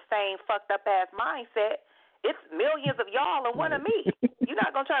have the same fucked up ass mindset, it's millions of y'all and one of me. You're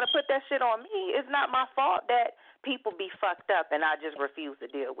not going to try to put that shit on me. It's not my fault that people be fucked up and I just refuse to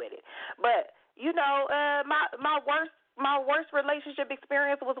deal with it. But, my worst relationship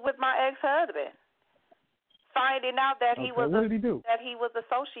experience was with my ex-husband. Finding out that he was a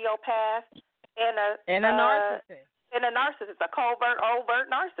sociopath and a narcissist. And a narcissist, a overt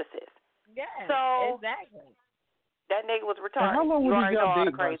narcissist. Yeah, so, exactly. That nigga was retarded. How long was y'all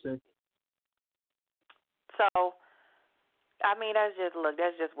dating, VONSHAE? So,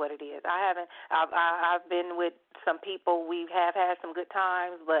 that's just what it is. I've been with some people. We have had some good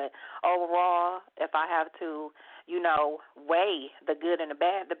times, but overall, if I have to, weigh the good and the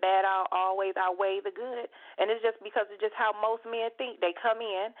bad I weigh the good. And it's just because it's just how most men think. They come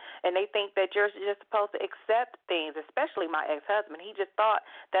in and they think that you're just supposed to accept things, especially my ex-husband. He just thought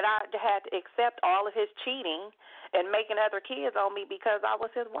that I had to accept all of his cheating and making other kids on me because I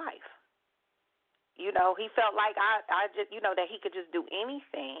was his wife. He felt like I just, that he could just do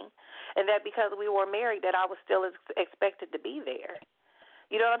anything, and that because we were married that I was still expected to be there.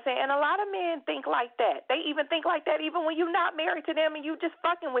 You know what I'm saying? And a lot of men think like that. They even think like that even when you're not married to them and you just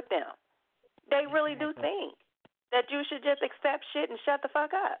fucking with them. They really do think that you should just accept shit and shut the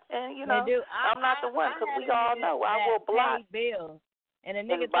fuck up. And, I'm not the one, because we all know I will block bills. And a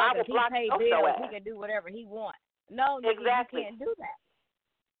nigga thought if he paid bills, he can do whatever he wants. No, nigga, exactly. You can't do that.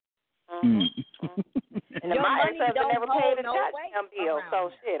 And my ex-husband never paid a goddamn bill, so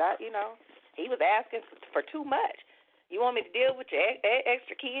shit, he was asking for too much. You want me to deal with your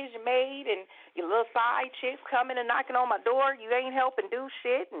extra kids you made and your little side chicks coming and knocking on my door? You ain't helping do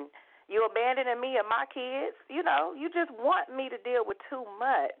shit, and you abandoning me and my kids. You just want me to deal with too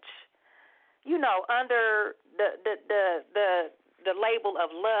much. Under the label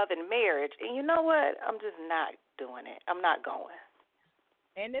of love and marriage. And you know what? I'm just not doing it. I'm not going.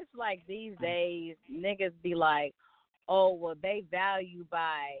 And it's like these days, niggas be like, oh, well, they say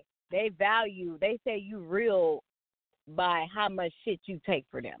you real by how much shit you take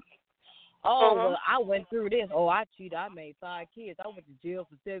for them. Oh, well, I went through this. Oh, I cheated. I made 5 kids. I went to jail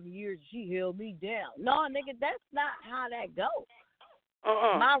for 7 years. She held me down. No, nigga, that's not how that goes.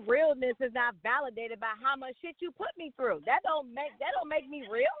 My realness is not validated by how much shit you put me through. That don't make me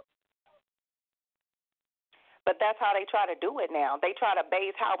real. But that's how they try to do it now. They try to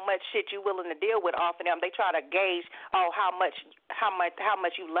base how much shit you willing to deal with off of them. They try to gauge, how much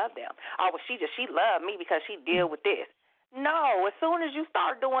you love them. Oh, well, she loved me because she deal with this. No, as soon as you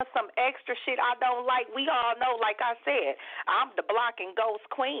start doing some extra shit I don't like, we all know, like I said, I'm the block and ghost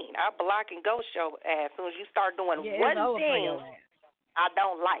queen. I block and ghost your ass as soon as you start doing one thing I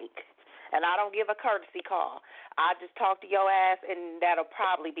don't like. And I don't give a courtesy call. I just talk to your ass, and that'll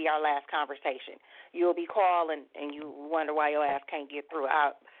probably be our last conversation. You'll be calling, and you wonder why your ass can't get through.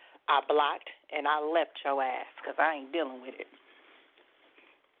 I blocked, and I left your ass because I ain't dealing with it.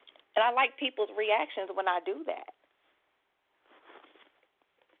 And I like people's reactions when I do that.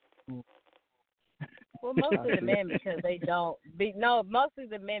 Well, mostly the men because they don't. Mostly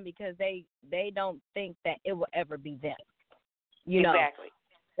the men because they don't think that it will ever be them. Exactly.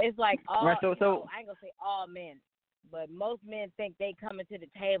 It's like all. Right, so I ain't gonna say all men, but most men think they coming to the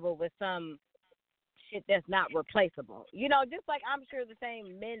table with some shit that's not replaceable. Just like I'm sure the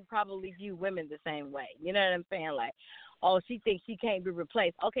same men probably view women the same way. You know what I'm saying? Like, oh, she thinks she can't be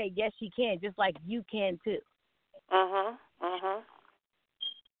replaced. Okay, yes, she can, just like you can too.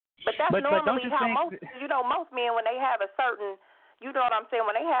 But that's normally how most men, when they have a certain, when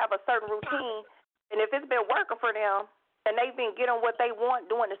they have a certain routine, and if it's been working for them, and they've been getting what they want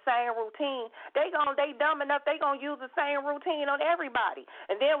doing the same routine, they dumb enough, they going to use the same routine on everybody.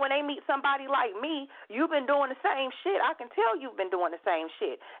 And then when they meet somebody like me, you've been doing the same shit. I can tell you've been doing the same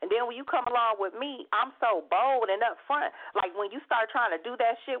shit. And then when you come along with me, I'm so bold and up front. Like when you start trying to do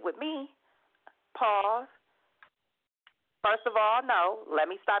that shit with me, pause. First of all, no, let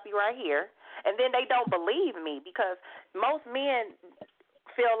me stop you right here. And then they don't believe me because most men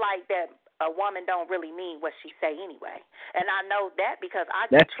feel like that a woman don't really mean what she say anyway. And I know that because I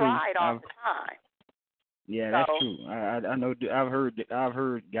get tried all the time. Yeah, that's true. I know. I've heard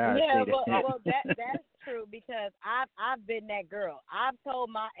guys say that. Well, that's true because I've been that girl. I've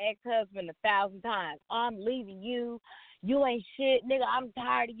told my ex-husband 1,000 times, I'm leaving you. You ain't shit, nigga. I'm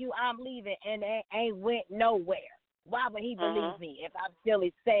tired of you. I'm leaving, and it ain't went nowhere. Why would he believe me if I'm still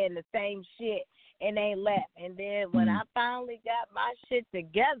saying the same shit and ain't left? And then when I finally got my shit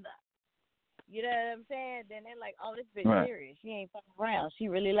together, you know what I'm saying? Then they're like, oh, this bitch serious. She ain't fucking around. She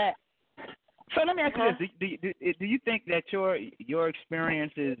really left. So let me ask you this. Do you think that your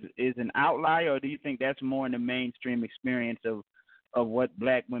experience is an outlier, or do you think that's more in the mainstream experience of what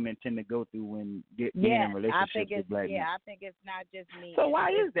black women tend to go through when being in relationships with black men? Yeah, I think it's not just me. So why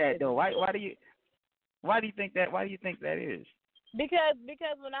is that, though? Why do you think that? Why do you think that is? Because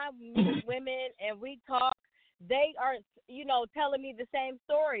when I meet women and we talk, they are, telling me the same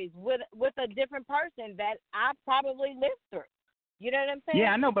stories with a different person that I probably lived through. You know what I'm saying?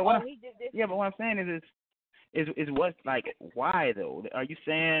 Yeah, I know, but what I'm saying is what's like, why though? Are you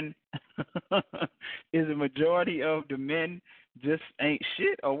saying is the majority of the men just ain't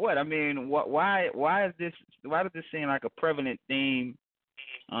shit, or what? I mean, why is this? Why does this seem like a prevalent theme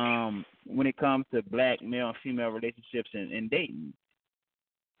when it comes to black male and female relationships and dating?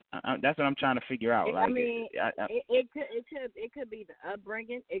 That's what I'm trying to figure out. Like, it could be the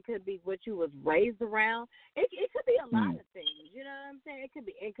upbringing. It could be what you was raised around. It could be a lot of things. You know what I'm saying? It could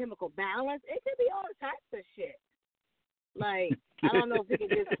be chemical balance. It could be all types of shit. Like, I don't know if we can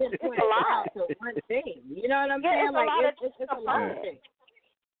just pinpoint it down to one thing. You know what I'm saying? It's a lot of things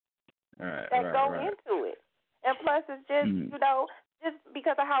that go into it. And plus, it's just just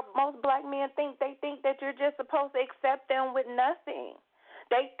because of how most black men think, they think that you're just supposed to accept them with nothing.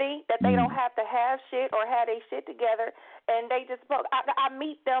 They think that they don't have to have shit or have their shit together, and they just I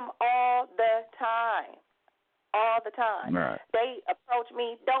meet them all the time. Right. They approach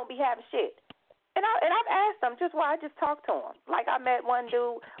me, don't be having shit. And I've asked them I just talked to them. Like I met one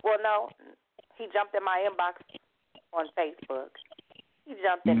dude, well, no, he jumped in my inbox on Facebook. He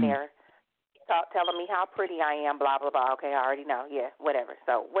jumped in there, telling me how pretty I am, blah, blah, blah. Okay, I already know. Yeah, whatever.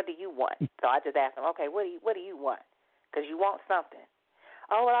 So what do you want? So I just asked him, okay, what do you want? Because you want something.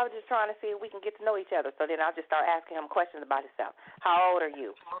 Oh, well, I was just trying to see if we can get to know each other. So then I'll just start asking him questions about himself. How old are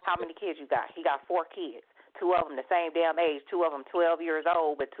you? How many kids you got? He got 4 kids. 2 of them the same damn age. 2 of them 12 years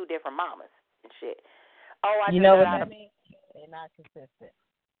old, but 2 different mamas and shit. Oh, I you just know got what out that of means? They're not consistent.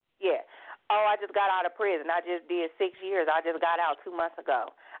 Yeah. Oh, I just got out of prison. I just did 6 years. I just got out 2 months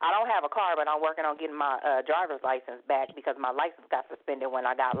ago. I don't have a car, but I'm working on getting my driver's license back because my license got suspended when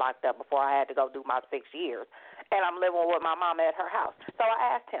I got locked up before I had to go do my 6 years. And I'm living with my mama at her house. So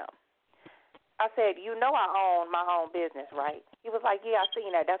I asked him. I said, you know I own my own business, right? He was like, yeah, I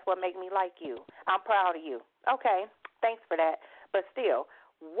seen that. That's what make me like you. I'm proud of you. Okay, thanks for that. But still,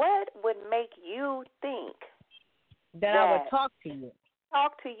 what would make you think that I would talk to you?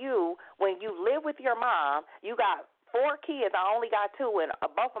 Talk to you when you live with your mom. You got 4 kids. I only got 2, and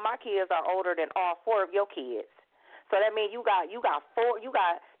both of my kids are older than all 4 of your kids. So that means you got 4. You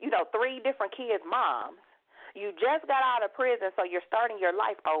got 3 different kids' moms. You just got out of prison, so you're starting your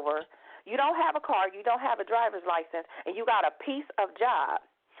life over. You don't have a car, you don't have a driver's license, and you got a piece of job.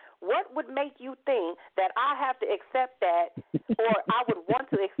 What would make you think that I have to accept that, or I would want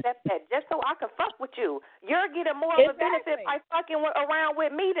to accept that just so I can fuck with you? You're getting more of a benefit by fucking around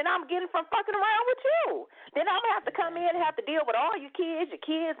with me than I'm getting from fucking around with you. Then I'm going to have to come in and have to deal with all your kids'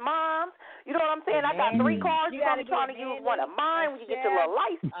 moms. You know what I'm saying? I got 3 cars. You're probably trying to use one of mine when you get your little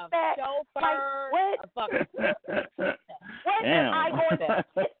license back. Like, what am I going to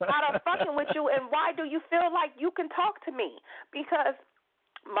get out of fucking with you, and why do you feel like you can talk to me? Because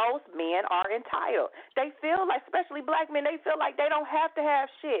most men are entitled. They feel like, especially black men, they feel like they don't have to have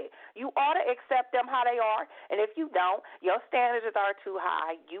shit. You ought to accept them how they are, and if you don't, your standards are too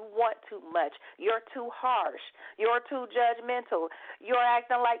high. You want too much. You're too harsh. You're too judgmental. You're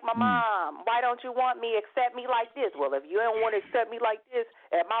acting like my mom. Why don't you want me? Accept me like this. Well, if you don't want to accept me like this,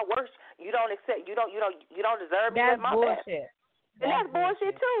 at my worst, you don't deserve me at my bullshit. best. And that's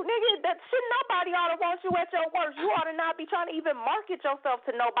bullshit too, nigga. That shit, nobody ought to want you at your worst. You ought to not be trying to even market yourself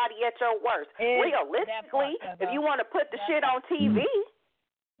to nobody at your worst. Realistically, if you want to put the shit on TV,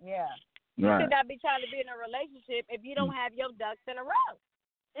 you should not be trying to be in a relationship if you don't have your ducks in a row.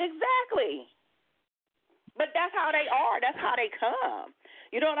 Exactly. But that's how they are. That's how they come.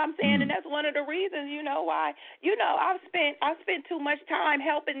 You know what I'm saying? And that's one of the reasons, why, I've spent too much time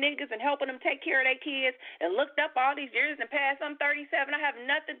helping niggas and helping them take care of their kids and looked up all these years and past. I'm 37. I have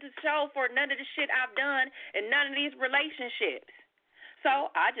nothing to show for none of the shit I've done in none of these relationships.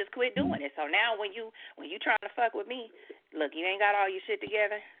 So I just quit doing it. So now when you trying to fuck with me, look, you ain't got all your shit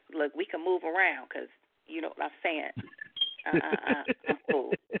together. Look, we can move around because you know what I'm saying. I'm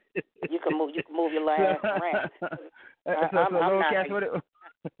cool. You can move your little ass around.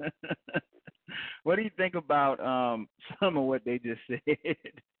 What do you think about some of what they just said?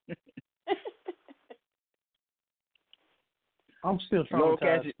 I'm still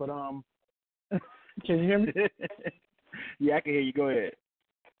traumatized, but can you hear me? Yeah, I can hear you. Go ahead.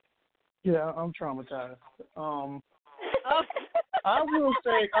 Yeah, I'm traumatized. I will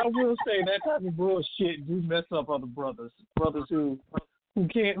say that type of bullshit do mess up other brothers who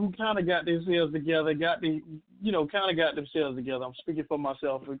kind of got themselves together, I'm speaking for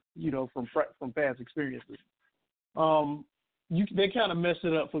myself, from past experiences. They kind of mess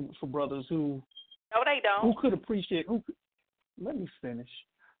it up for brothers who. No, they don't. Who could appreciate? Let me finish.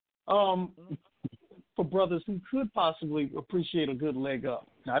 For brothers who could possibly appreciate a good leg up.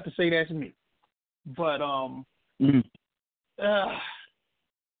 Not to say that's me, but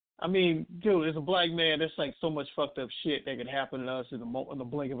I mean, dude, as a black man, there's like so much fucked up shit that could happen to us in the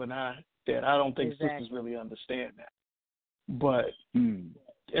blink of an eye that I don't think sisters really understand that. But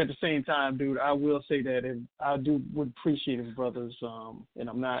at the same time, dude, I will say that I would appreciate if brothers, and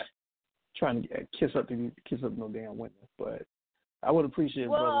I'm not trying to kiss up no damn women, but I would appreciate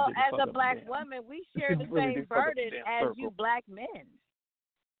brothers. Well, as a black woman, we share the same burden as you black men.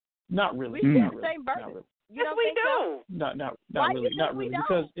 Not really. We share the same burden. Really. Yes, we do. Not really.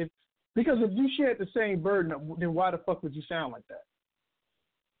 Because if you shared the same burden, then why the fuck would you sound like that?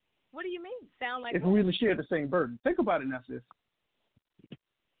 What do you mean? Sound like if we really shared the same burden? Think about it now, sis.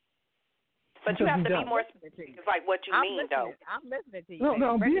 But you have to be more specific, like what you mean, though. I'm listening to you.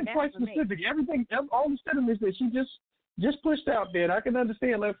 No, I'm being quite specific. Everything, all the statements that she just pushed out there, I can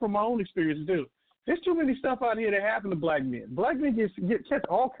understand that from my own experience too. There's too many stuff out here that happen to black men. Black men catch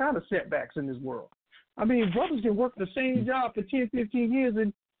all kind of setbacks in this world. I mean, brothers can work the same job for 10, 15 years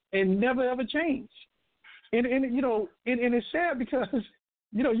and never ever change. And it's sad because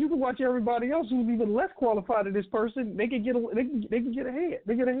you can watch everybody else who's even less qualified than this person. They can get ahead.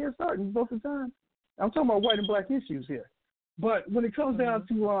 They get a head start most of the time. I'm talking about white and black issues here. But when it comes down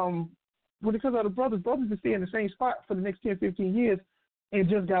to brothers can stay in the same spot for the next 10, 15 years and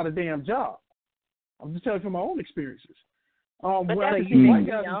just got a damn job. I'm just telling you from my own experiences. Where I see white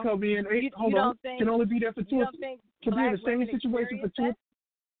guys who come in, can only be there for 2 can be in the same situation for 2.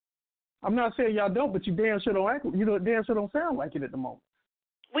 I'm not saying y'all don't, but you damn sure don't act. Damn sure don't sound like it at the moment.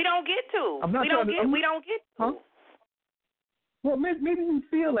 We don't get to. We don't get to. Huh? Well, maybe we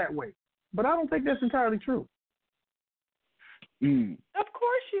feel that way, but I don't think that's entirely true. Of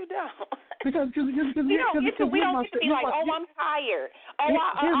course you don't. Because we don't get to be like, I'm tired. I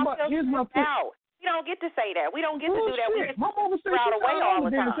feel stressed out. We don't get to say that. We don't get to do that. We just crowd away all the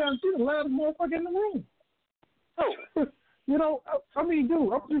time. She's the loudest motherfucker in the room. Who? Dude, I'm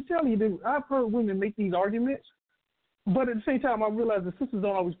just telling you, dude, I've heard women make these arguments, but at the same time, I realize the sisters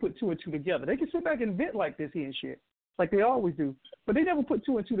don't always put 2 and 2 together. They can sit back and vent like this here and shit, like they always do, but they never put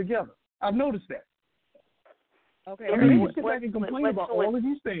 2 and 2 together. I've noticed that. Okay. They can sit back and complain about all of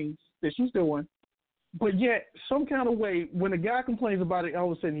these things that she's doing, but yet, some kind of way, when a guy complains about it,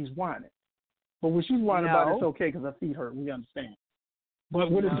 all of a sudden he's whining. But when she's whining about it, it's okay because I feed her. We understand.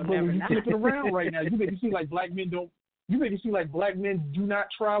 But when you flip it around right now, you make it seem like black men do not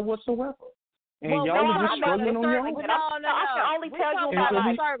try whatsoever. And y'all are just struggling on your own. No. I can only tell you about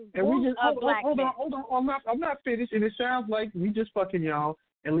hold on. I'm not finished, and it sounds like we just fucking y'all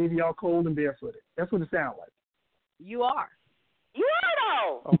and leave y'all cold and barefooted. That's what it sounds like. You are. You are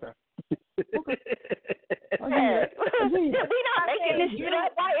though. Okay. We're not making this shit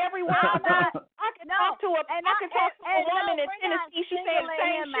up. Why everywhere I can talk to a woman in Tennessee. She said the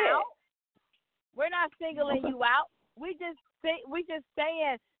same shit. We're not singling you out. We just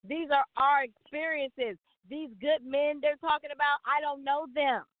saying these are our experiences. These good men they're talking about, I don't know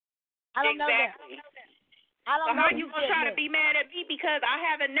them. I don't know them. I don't know. How you gonna try to be mad at me because I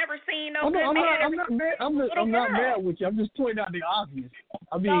haven't never seen no good man? I'm not mad. I'm not mad with you. I'm just pointing out the obvious.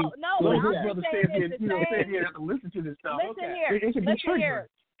 I mean, what this I'm brother saying said is you have to listen to this stuff. Listen here. It can be triggering.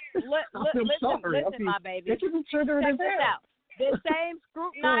 Listen, my baby. It can be triggering as hell. The same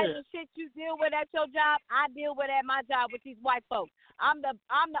scrutinizing shit you deal with at your job, I deal with at my job with these white folks. I'm the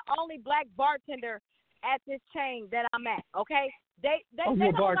only black bartender at this chain that I'm at. Okay, they don't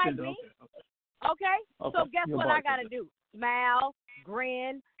like me. Okay, so guess what I gotta do? Smile,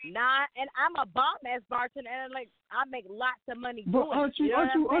 grin, nod, and I'm a bomb ass bartender, and I make lots of money doing it. Aren't you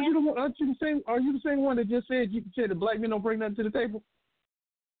the same one that just said you said the black men don't bring nothing to the table?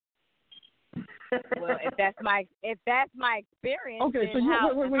 Well, if that's my experience. Okay, so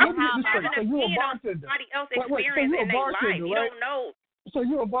let me get this straight. So you're a bartender. Somebody else's experience in their life. Right? You don't know. So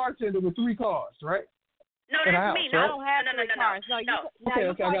you're a bartender with 3 cars, right? No, that's me. I don't have 3 cars. No. Okay,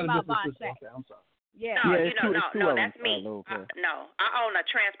 I got a different system. Okay, I'm sorry. Yeah. No, that's me. No, I own a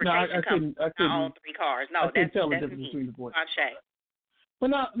transportation company. I own 3 cars. No, that's me. VONSHAE. But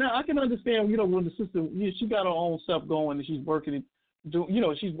now I can understand, when the sister, she got her own stuff going and she's working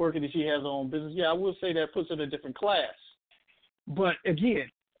she's working and she has her own business. Yeah, I will say that puts her in a different class. But again,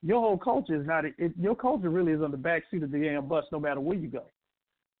 your whole culture is not. Your culture really is on the back seat of the damn bus, no matter where you go.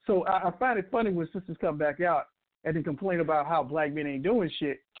 So I find it funny when sisters come back out and they complain about how black men ain't doing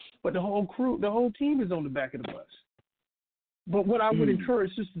shit, but the whole team is on the back of the bus. But what I would encourage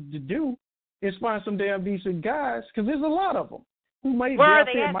sisters to do is find some damn decent guys, because there's a lot of them who might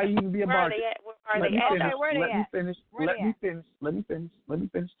even be a bartender. Let me finish.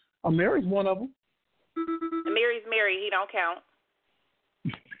 AMIRI's one of them. AMIRI's married. He don't count.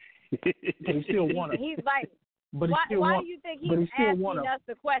 But he's still one of them. He's like, why do you think he's asking us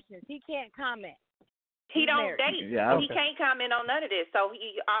the questions? He can't comment. He don't date. Yeah, okay. He can't comment on none of this. So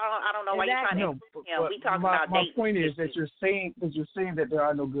I don't know why you're trying to explain him. We talking about dating. My point is that you're saying that there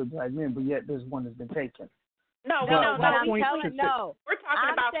are no good black men, but yet there's one that's been taken. No. We're talking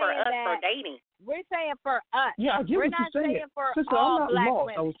about for us for dating. We're saying for us. Yeah, I get what you're saying. For Sister, all I'm not black lost.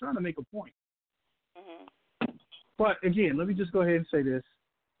 women. I was trying to make a point. Mm-hmm. But again, let me just go ahead and say this: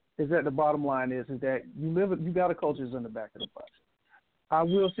 is that the bottom line is that you got a culture in the back of the bus. I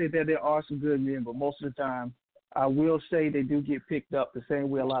will say that there are some good men, but most of the time, I will say they do get picked up the same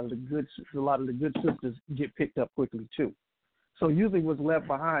way a lot of the good sisters get picked up quickly too. So usually what's left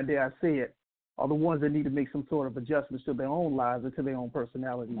behind, dare I say it, are the ones that need to make some sort of adjustments to their own lives and to their own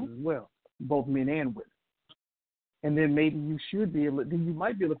personalities as well, both men and women. And then maybe you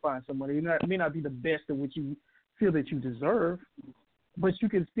might be able to find somebody. It may not be the best at what you feel that you deserve, but you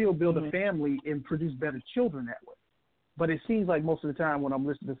can still build a family and produce better children that way. But it seems like most of the time when I'm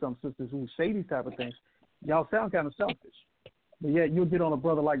listening to some sisters who say these type of things, y'all sound kind of selfish. But yet you'll get on a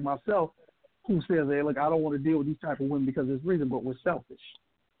brother like myself who says, hey, look, I don't want to deal with these type of women because it's reason, but we're selfish.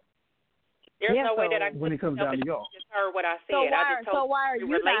 There's no way that I when it comes down to y'all. Just heard what I said. So why are you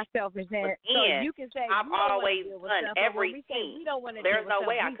not selfish then? So you can say I've always done everything. There's no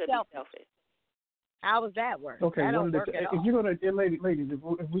way I could be selfish. How does that work? Okay, that don't work at all. If you're gonna, ladies, if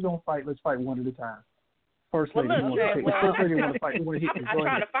we're gonna fight, let's fight one at a time. First lady, first lady want to fight. I'm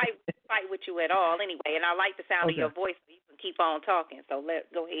trying to fight with you at all anyway, and I like the sound of your voice. So you can keep on talking. So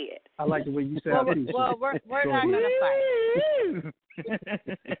go ahead. I like the way you sound. Well, we're not gonna fight.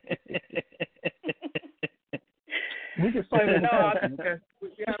 We can fight on the phone, okay?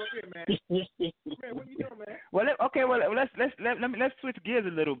 Man, what you doing, man? Well, let's switch gears a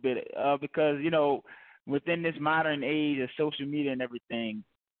little bit because within this modern age of social media and everything,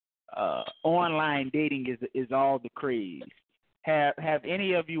 online dating is all the craze. Have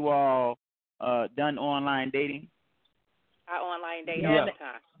any of you all done online dating? I online date all the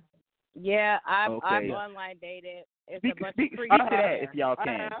time. Yeah, I've online dated. It's a bunch of speak to that if y'all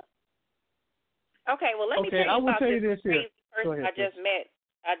can. Okay, well, let me tell you about this crazy person I just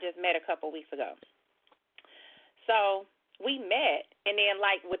met a couple weeks ago. So we met, and then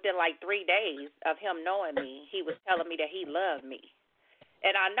within 3 days of him knowing me, he was telling me that he loved me.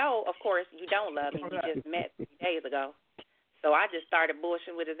 And I know, of course, you don't love me. We just met 3 days ago. So I just started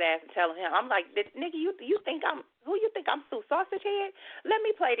bullshitting with his ass and telling him, I'm like, nigga, you think I'm Sue Sausage Head? Let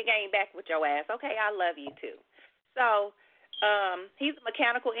me play the game back with your ass. Okay, I love you too. So he's a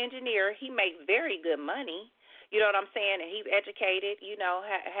mechanical engineer. He makes very good money. You know what I'm saying? And he's educated,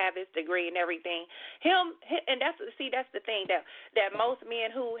 have his degree and everything. And that's the thing that most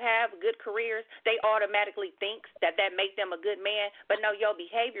men who have good careers, they automatically think that make them a good man. But no, your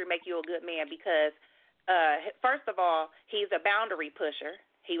behavior make you a good man because, first of all, he's a boundary pusher.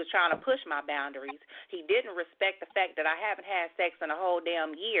 He was trying to push my boundaries. He didn't respect the fact that I haven't had sex in a whole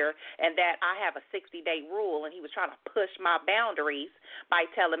damn year and that I have a 60-day rule, and he was trying to push my boundaries by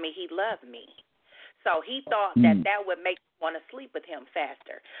telling me he loved me. So he thought that would make me want to sleep with him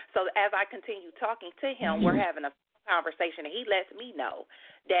faster. So as I continue talking to him, we're having a conversation, and he lets me know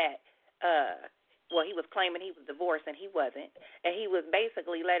that, he was claiming he was divorced, and he wasn't. And he was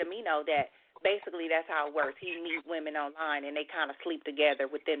basically letting me know that basically that's how it works. He meets women online, and they kind of sleep together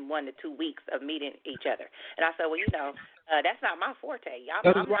within 1 to 2 weeks of meeting each other. And I said, well, that's not my forte. I'm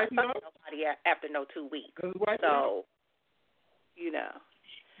not fucking nobody after no 2 weeks. So,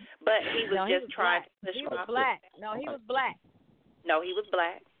 But he was trying to push my black. No, he was black. No, he was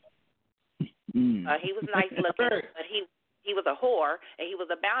black. He was nice looking, but he was a whore, and he was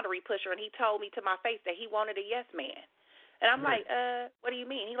a boundary pusher, and he told me to my face that he wanted a yes man. And I'm like, what do you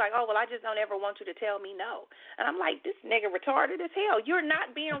mean? He's like, oh, well, I just don't ever want you to tell me no. And I'm like, this nigga retarded as hell. You're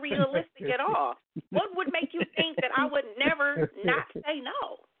not being realistic at all. What would make you think that I would never not say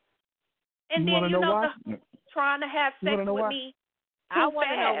no? And then, trying to have sex with me. I want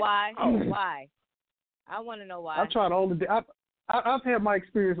to know why. Why? I want to know why. I've tried all the. I've had my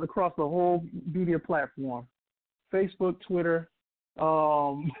experience across the whole media platform: Facebook, Twitter.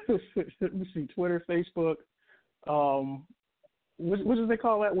 Let me see, Twitter, Facebook. What do they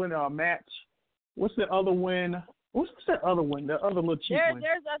call that one? Match. What's the other one? What's that other one? The other little cheap one.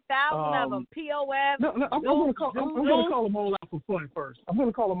 There's 1,000 of them. POF. No, I'm gonna call them all out for fun first. I'm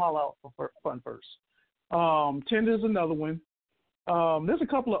gonna call them all out for fun first. Tinder's another one. There's a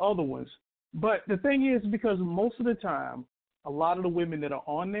couple of other ones, but the thing is, because most of the time, a lot of the women that are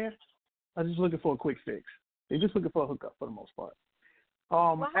on there are just looking for a quick fix. They're just looking for a hookup for the most part.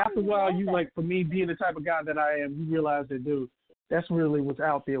 After a while, for me being the type of guy that I am, you realize that, dude, that's really what's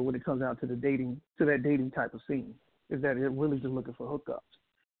out there when it comes down to that dating type of scene, is that it really just looking for hookups.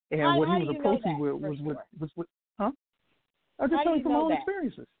 And what he was approaching was with, huh? I just tell you from my own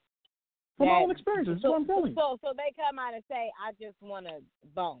experiences. From my own experiences, that's what I'm telling you. So they come out and say, I just want to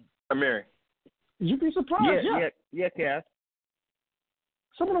bone. AMIRI. You'd be surprised, Yeah, Cass.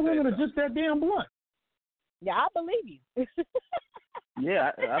 Some of the women are just that damn blunt. Yeah, I believe you.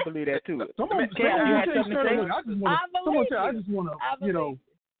 Yeah, I believe that too. I just want to,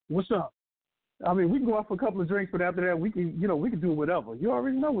 what's up? I mean, we can go out for a couple of drinks, but after that, we can do whatever. You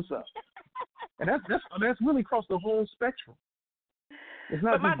already know what's up. And that's really across the whole spectrum. It's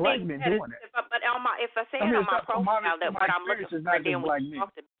not just black men doing it. But if I say it on my profile that what I'm looking for, then black men.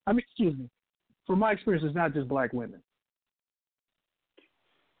 I mean, excuse me. From my experience, it's not just black women.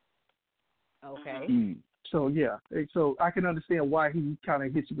 Okay. So yeah, so I can understand why he kind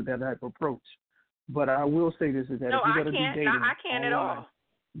of hits you with that type of approach. But I will say this is that if you're going to be dating, I can't at all.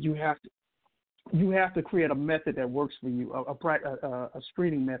 You have to create a method that works for you, a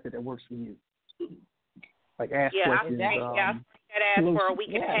screening method that works for you. like ask Yeah, questions. I that ass for a week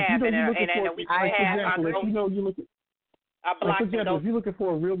and a half, and a week and a half, I if you look at, like for example, if you're looking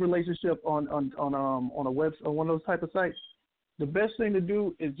for a real relationship on a web on one of those type of sites, the best thing to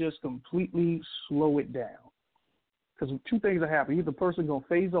do is just completely slow it down. Because two things are happening. Either the person gonna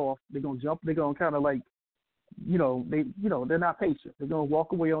phase off, they're gonna jump, they're gonna kind of like, they're not patient. They're gonna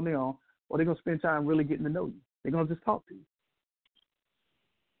walk away on their own, or they're gonna spend time really getting to know you. They're gonna just talk to you.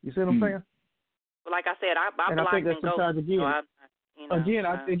 You see what I'm saying? Like I said, I block and sometimes go. I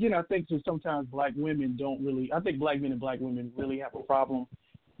think that sometimes black women don't really. I think black men and black women really have a problem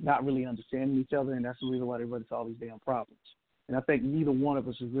not really understanding each other, and that's the reason why they run into all these damn problems. And I think neither one of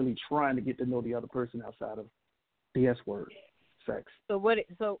us is really trying to get to know the other person outside of the S word, sex. So what? Okay,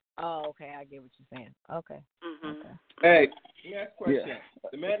 I get what you're saying. Okay. Mm-hmm. Okay. Hey, let me ask a question. Yeah.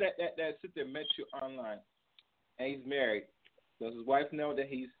 The man that sit there met you online, and he's married. Does his wife know that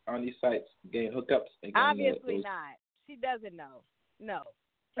he's on these sites getting hookups? Obviously not. She doesn't know. No.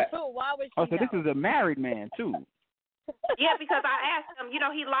 So why would she so this is a married man, too. Yeah, because I asked him, he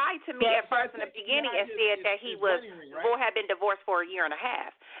lied to me at first in the beginning and said that he had been divorced for a year and a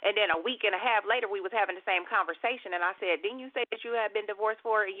half. And then a week and a half later, we was having the same conversation, and I said, didn't you say that you had been divorced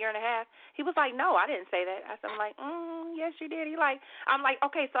for a year and a half? He was like, no, I didn't say that. I'm like, yes, you did. I'm like,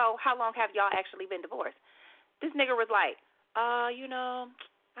 okay, so how long have y'all actually been divorced? This nigga was like,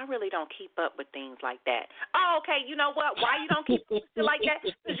 I really don't keep up with things like that. Oh, okay, you know what? Why you don't keep up with shit like that?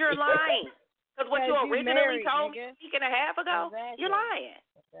 Because you're lying. Because what you originally told me a week and a half ago, you're lying.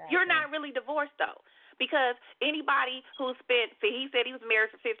 Exactly. You're not really divorced, though. Because anybody who he said he was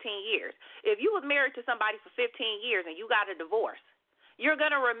married for 15 years. If you was married to somebody for 15 years and you got a divorce, you're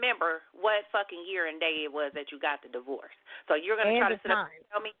going to remember what fucking year and day it was that you got the divorce. So you're going to try to sit up and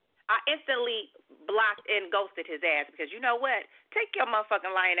tell me. I instantly blocked and ghosted his ass because you know what? Take your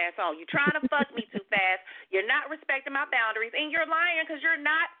motherfucking lying ass on. You're trying to fuck me too fast. You're not respecting my boundaries, and you're lying because you're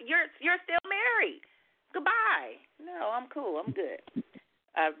still married. Goodbye. No, I'm cool. I'm good.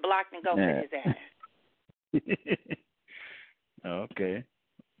 I blocked and ghosted his ass. Okay.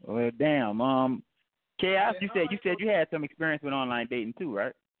 Well, damn. Chaos, you said you had some experience with online dating too,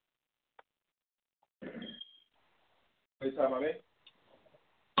 right? Are you talking about me?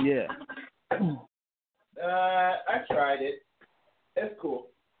 Yeah. I tried it. It's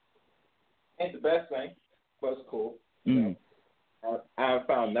cool. Ain't the best thing, but it's cool. I haven't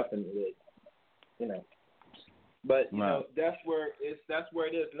found nothing really, But that's where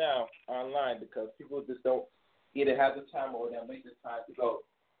it is now online because people just don't either have the time or they don't make the time to go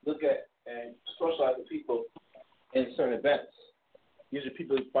look at and socialize with people in certain events. Usually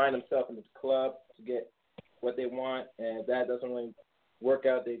people find themselves in the club to get what they want, and if that doesn't really work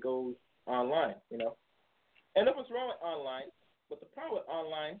out, they go online, And nothing's wrong with online, but the problem with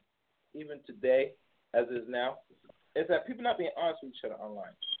online, even today, as it is now, is that people not being honest with each other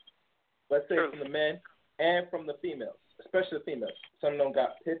online. Let's say from the men and from the females, especially the females. Some of them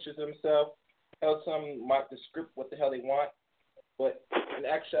got pictures of themselves. Hell, some might describe what the hell they want, but in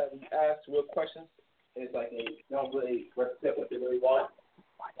actuality, we ask real questions. It's like they don't really represent what they really want.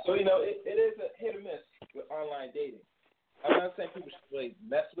 So, it is a hit or miss with online dating. I'm not saying people should really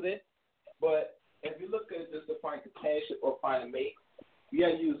mess with it, but if you look at it just to find companionship or find a mate, you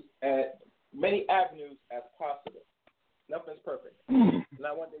got to use as many avenues as possible. Nothing's perfect.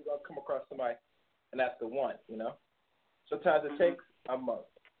 Not one day you're going to come across somebody and that's the one, Sometimes it takes a month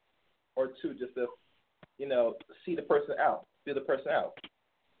or two just to, see the person out, feel the person out.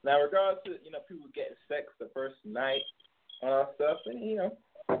 Now, regardless of, people getting sex the first night and all that stuff, and,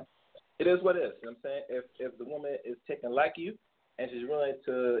 it is what it is. You know what I'm saying? If the woman is taking like you and she's willing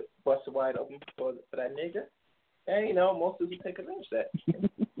to bust it wide open for that nigga, and most people take advantage of that.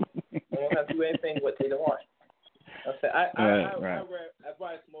 They don't have to do anything what they don't want. I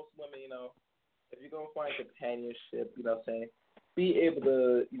advise most women, if you're gonna find companionship, be able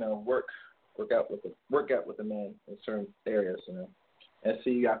to, work out with the man in certain areas, and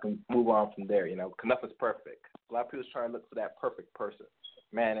see y'all can move on from there, because nothing's perfect. A lot of people trying to look for that perfect person.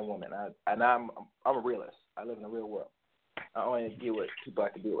 Man and woman, I'm a realist. I live in the real world. I only deal with people I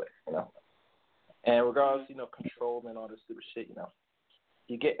can deal with, And regardless, control and all this stupid shit,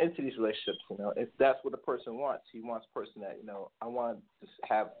 you get into these relationships, if that's what the person wants. He wants a person that, I want to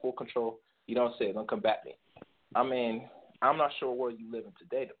have full control. You don't say, don't come back me. I mean, I'm not sure where you live in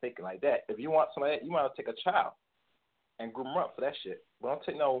today to thinking like that. If you want somebody, you want to take a child and groom her up for that shit. But don't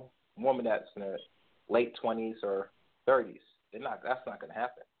take no woman that's in her late 20s or 30s. That's not going to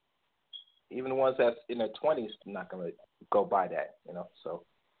happen. Even the ones that's in their 20s are not going to go by that, So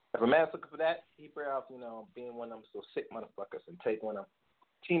if a man's looking for that, he better off, being one of them so sick motherfuckers and take one of them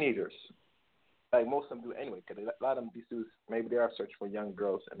teenagers Like most of them do anyway, because a lot of them, these dudes, maybe they are searching for young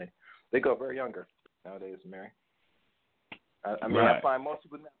girls, and they go very younger nowadays, Mary. I mean, right. I find most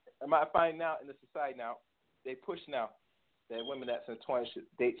people now, I find now in the society now, they push now that women that's in 20 should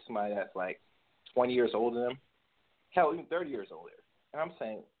date somebody that's like 20 years older than them, hell, even 30 years older. And I'm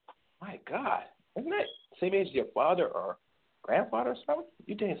saying, my God, isn't that same age as your father or grandfather or something?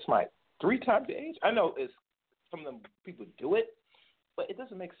 You dating somebody 3 times your age? I know it's some of them people do it, but it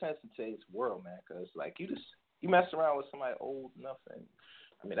doesn't make sense in today's world, man, because like you mess around with somebody old enough, and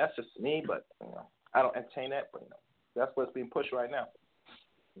I mean that's just me, but I don't entertain that, but that's what's being pushed right now.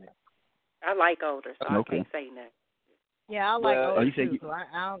 Yeah. I like older, so I can't say nothing. Yeah, I like older too, so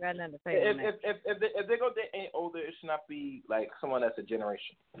I don't got nothing to say. If they go date any older, it should not be like someone that's a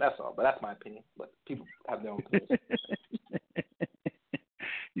generation. That's all, but that's my opinion. But people have their own opinions.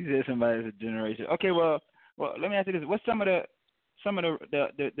 You said somebody that's a generation. Okay, well, let me ask you this: what's some of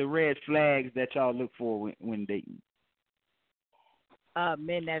the red flags that y'all look for when dating?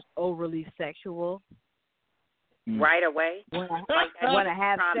 Men that's overly sexual. Right away. Want to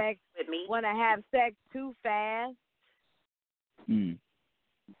have sex with me? Want to have sex too fast?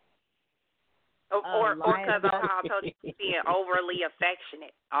 Or because of how I told you, being overly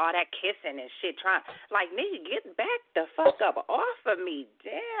affectionate, all that kissing and shit, like, nigga, get back the fuck up off of me,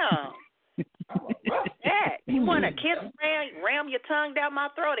 damn. What's that? You want to kiss, ram your tongue down my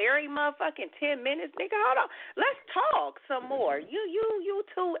throat every motherfucking 10 minutes, nigga? Hold on, let's talk some more. You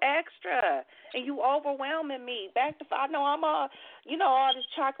too extra, and you overwhelming me. Back to I know I'm all this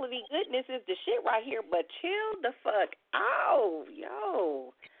chocolatey goodness is the shit right here, but chill the fuck out,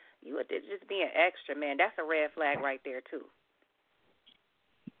 yo. You are just being extra, man. That's a red flag right there too.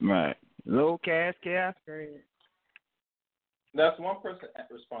 Right. Low cash. That's one person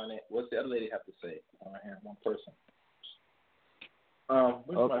responding. What's the other lady have to say? I have one person.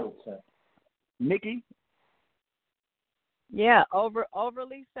 Okay. Nikki? Yeah,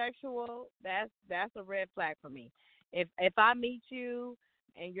 overly sexual. That's a red flag for me. If I meet you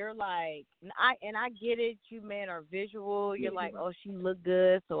and you're like, I get it. You men are visual. You're like, oh, she look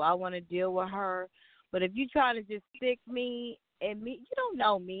good, so I want to deal with her. But if you try to just stick me. And me, you don't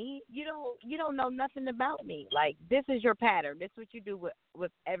know me. You don't know nothing about me. Like, this is your pattern. This is what you do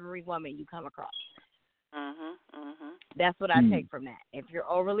with every woman you come across. That's what I take from that. If you're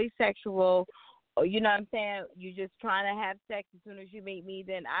overly sexual, or you know what I'm saying, you're just trying to have sex as soon as you meet me,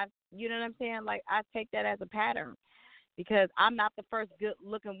 then you know what I'm saying? Like, I take that as a pattern because I'm not the first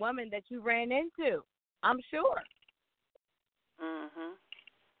good-looking woman that you ran into. I'm sure.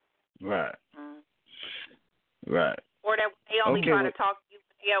 Right. Right. Or that they only try to talk to you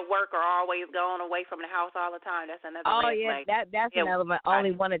when they're at work or always going away from the house all the time. That's another red flag. That's another one.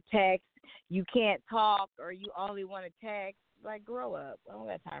 Only want to text. You can't talk, or you only want to text. Like, grow up. I don't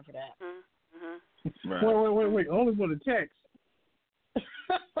got time for that. Right. Wait. Only want to text.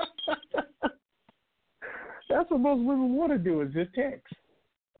 That's what most women want to do is just text.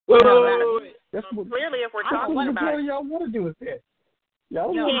 Wait. Clearly, if we're talking about all y'all want to do is text. I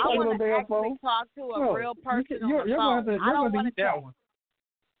want to actually talk to a real person on the phone. I don't want to text.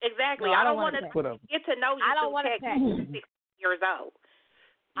 Exactly. I don't want to get to know you. I don't want to text. 6 years old.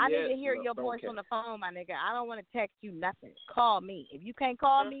 I need to hear your voice on the phone, my nigga. I don't want to text you nothing. Call me. If you can't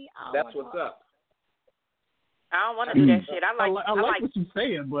call me, that's what's up. I don't want to do that shit. I like what you're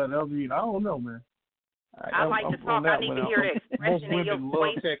saying, but I mean, I don't know, man. I like to talk. I need to hear the expression in your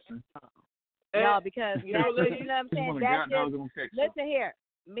voice. No, because you know what I'm saying. That's just, listen here.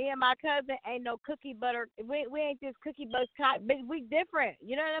 Me and my cousin ain't no cookie butter. We ain't just cookie butter. We different.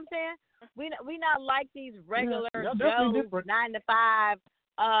 You know what I'm saying? We not like these regular Joe 9 to 5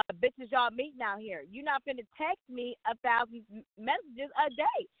 bitches y'all meeting out here. You're not finna text me 1,000 messages a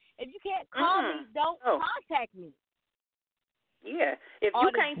day. If you can't call me, don't contact me. Yeah. If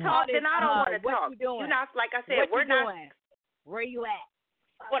you can't talk, then I don't want to talk. You're not, like I said, we're not. Where you at?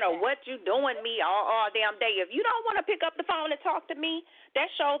 What you doing me all damn day. If you don't want to pick up the phone and talk to me, that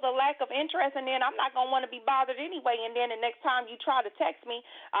shows a lack of interest, and then I'm not going to want to be bothered anyway. And then the next time you try to text me,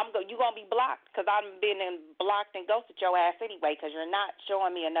 you're going to be blocked because I've been blocked and ghosted your ass anyway because you're not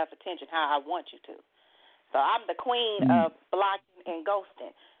showing me enough attention how I want you to. So I'm the queen of blocking and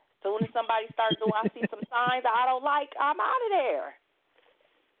ghosting. As soon as somebody starts doing, I see some signs I don't like, I'm out of there.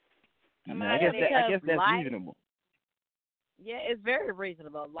 I guess that's reasonable. Yeah, it's very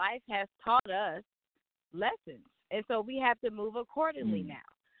reasonable. Life has taught us lessons, and so we have to move accordingly now.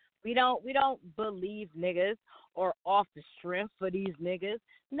 We don't believe niggas or off the strength for these niggas.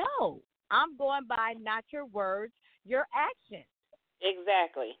 No, I'm going by not your words, your actions.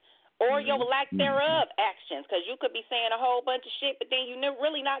 Exactly. or your lack thereof actions, because you could be saying a whole bunch of shit, but then you're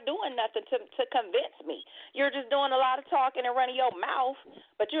really not doing nothing to convince me. You're just doing a lot of talking and running your mouth,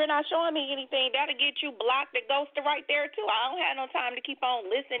 but you're not showing me anything. That'll get you blocked and ghosted right there, too. I don't have no time to keep on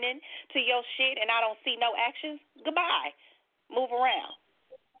listening to your shit, and I don't see no actions. Goodbye. Move around.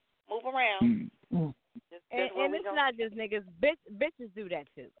 And it's not just niggas. Bitches do that,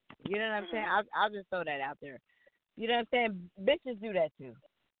 too. You know what I'm saying? I'll just throw that out there. You know what I'm saying? Bitches do that, too.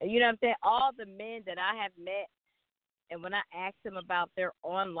 You know what I'm saying? All the men that I have met, and when I ask them about their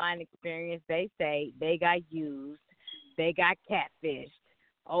online experience, they say they got used, they got catfished,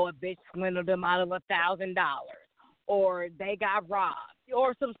 or a bitch swindled them out of $1,000, or they got robbed,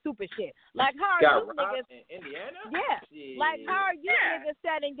 or some stupid shit. Like, how are you niggas in Indiana? Yeah. Shit. Like, how are you niggas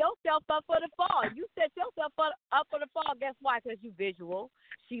setting yourself up for the fall? You set yourself up for the fall. Guess why? Because you visual.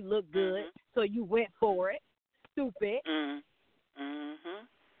 She looked good, so you went for it. Stupid.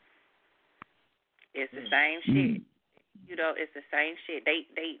 It's the same shit. You know, it's the same shit. They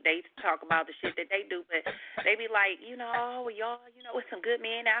talk about the shit that they do, but they be like, y'all, it's some good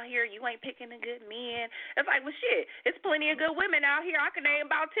men out here. You ain't picking the good men. It's like, well, shit, it's plenty of good women out here. I can name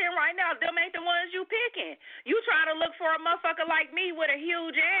about 10 right now. Them ain't the ones you picking. You trying to look for a motherfucker like me with a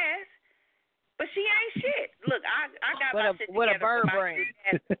huge ass, but she ain't shit. Look, I got my shit with together. With a bird brain.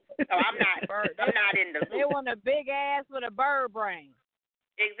 So I'm not in the loop. They want a big ass with a bird brain.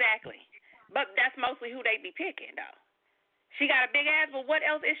 Exactly. But that's mostly who they be picking, though. She got a big ass, but what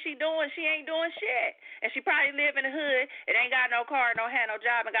else is she doing? She ain't doing shit. And she probably live in the hood and ain't got no car, don't have no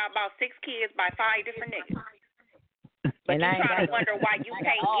job, and got about 6 kids by 5 different niggas. But you trying to wonder why you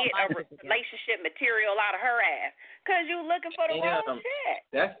can't get a relationship material out of her ass. Because you looking for the wrong shit.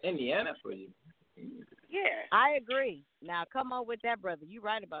 That's Indiana for you. Yeah. I agree. Now, come on with that, brother. You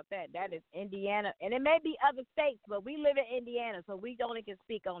right about that. That is Indiana. And it may be other states, but we live in Indiana, so we only can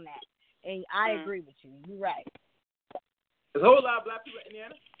speak on that. And I agree with you. You're right. There's a whole lot of black people in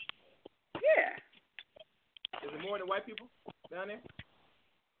Indiana? Yeah. Is it more than white people down there?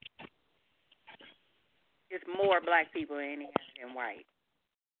 It's more black people in Indiana than white.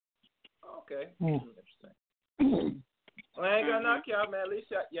 Okay. Interesting. Well, I ain't gonna knock y'all, man. At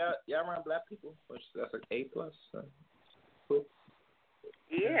least y'all around black people, which that's an A+. Cool.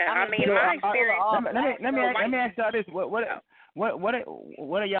 Yeah, I mean, my experience. Let me ask y'all this: What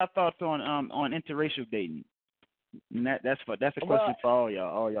are y'all thoughts on interracial dating? And that's a question for all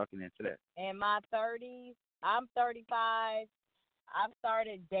y'all. All y'all can answer that. In my 30s, I'm 35. I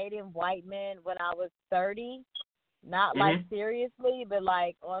started dating white men when I was 30. Not like seriously, but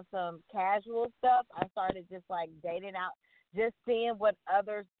like on some casual stuff. I started just like dating out, just seeing what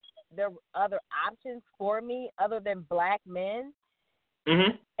there were other options for me other than black men.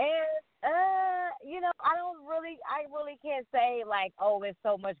 And I really can't say like, oh, it's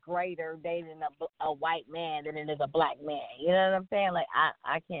so much greater dating a white man than it is a black man. You know what I'm saying? Like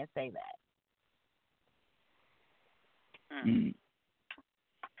I can't say that.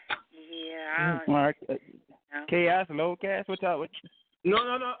 Yeah. Mark, Chaos, Low Cast, what's up? No.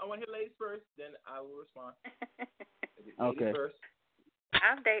 I want to hit ladies first, then I will respond. Okay. Ladies first.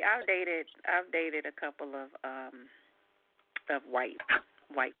 I've dated a couple of white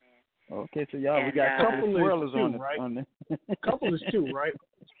men. Okay, so y'all, we got a couple of swirlers on right? the Couple is 2, right?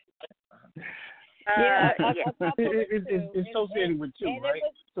 Yeah, it's associated with 2, right?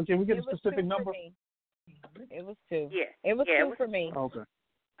 So can we get a specific number? It was 2. Yeah. It was 2 for me. Okay.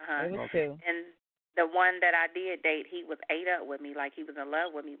 It was 2. And the one that I did date, he was ate up with me, like he was in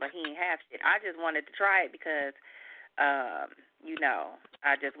love with me, but he ain't have shit. I just wanted to try it because, I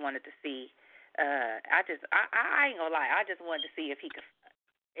just wanted to see. I ain't gonna lie. I just wanted to see if he could,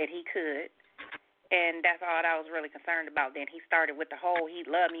 and he could. And that's all that I was really concerned about. Then he started with the whole, he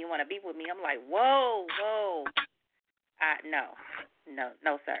loved me, you want to be with me. I'm like, whoa.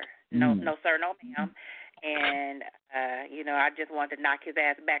 No, sir. No, sir, no, ma'am. And, I just wanted to knock his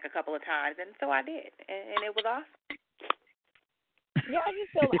ass back a couple of times, and so I did, and it was awesome. Yeah, I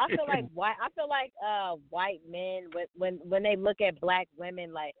feel like white men when they look at black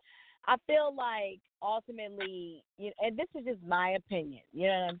women, like I feel like ultimately, and this is just my opinion, you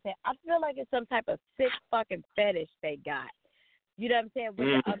know what I'm saying? I feel like it's some type of sick fucking fetish they got, you know what I'm saying,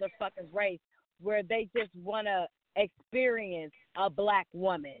 with the other fucking race, where they just want to experience a black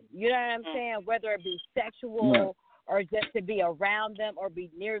woman, you know what I'm saying, whether it be sexual or just to be around them or be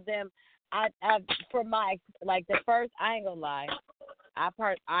near them. I for my, like the first, I ain't gonna lie, I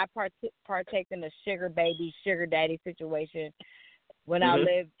partake in the sugar baby, sugar daddy situation when I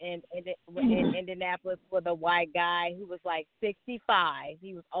lived in Indianapolis with a white guy who was like 65.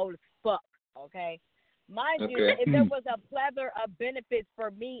 He was old as fuck, okay? Mind you, there was a plethora of benefits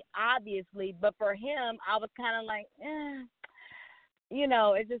for me, obviously, but for him, I was kind of like,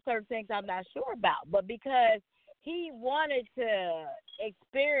 it's just certain things I'm not sure about. But because he wanted to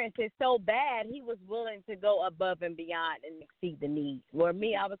experience it so bad, he was willing to go above and beyond and exceed the needs. Where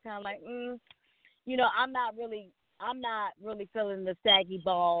me, I was kind of like, I'm not really feeling the saggy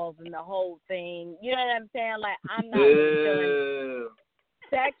balls and the whole thing. You know what I'm saying? Like, I'm not really feeling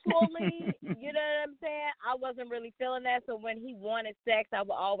sexually, you know what I'm saying? I wasn't really feeling that. So when he wanted sex, I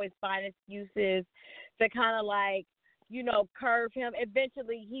would always find excuses to kind of like, curve him.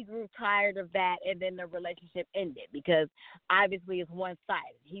 Eventually, he grew tired of that, and then the relationship ended because obviously it's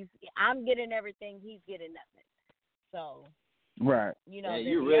one-sided. I'm getting everything, he's getting nothing. So, right. You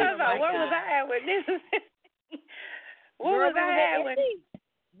really what was I at with this? What was I at with?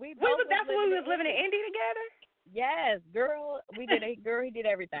 That's when we was living in Indy together. Yes, girl. We did. Girl, he did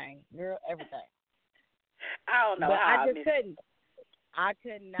everything. Girl, everything. I don't know. But how I just couldn't. I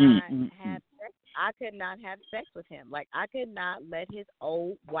could not have sex. I could not have sex with him. Like, I could not let his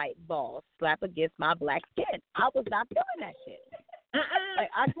old white balls slap against my black skin. I was not feeling that shit. Like,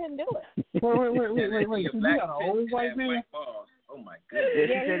 I couldn't do it. Wait. So you got an old white man? Oh my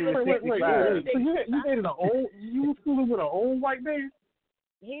goodness. Wait. So you dated you was fooling with an old white man?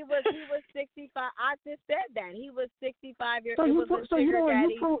 He was 65. I just said that he was 65 years. So you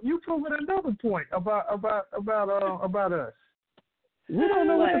prove another point about us. We don't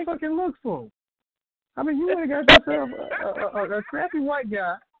know what the fucking looks for. I mean, you would have got yourself a crappy white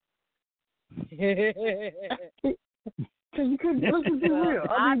guy. Because you couldn't. Let's just be real.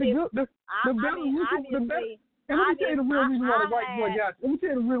 I mean, the better. And let me tell you the real reason why the white boy got. Let me tell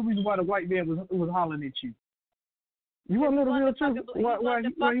you the real reason why the white man was hollering at you. You want to know the real truth? Why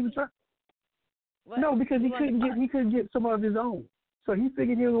he was trying? No, because he couldn't get some of his own. So he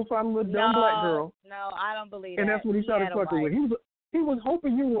figured he was gonna find a little dumb black girl. No, I don't believe and that. And that's what he started fucking with. He was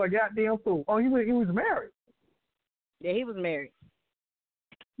hoping you were a goddamn fool. Oh, he was married. Yeah, he was married.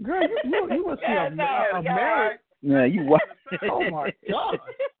 Girl, you must be a married. Yeah, you what? Oh my God.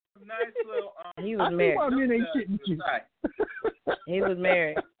 Nice little. He was married. I see why men ain't shitting you. He was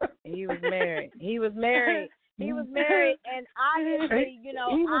married. And obviously, he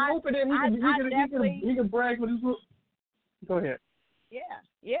was hoping that he could brag with his. Go ahead.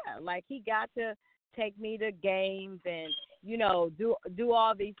 Yeah. Like, he got to take me to games and do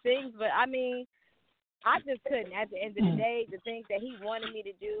all these things, but I mean, I just couldn't. At the end of the day, the things that he wanted me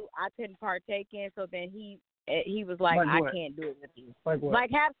to do, I couldn't partake in. So then he was like I can't do it with you.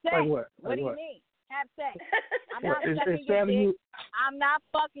 Like have sex. Like what? What do you mean? Have sex. I'm not sucking your dick. I'm not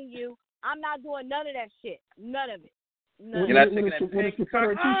fucking you. I'm not doing none of that shit. None of it. You're not taking that pic?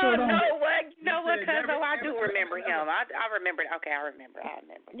 No, what, cuz I do remember him. I remember. Okay, I remember.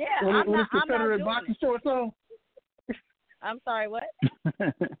 Yeah, I'm not Confederate boxing shorts on. I'm sorry, what?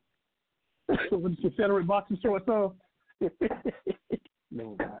 With the Confederate boxing shorts on.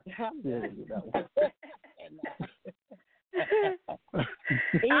 No, not. I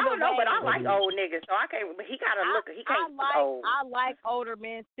don't know, but I like old niggas, so I can't. He gotta look. He can't look old. I like older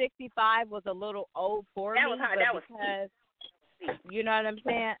men. 65 was a little old for me. That was because you know what I'm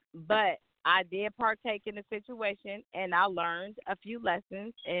saying. But I did partake in the situation, and I learned a few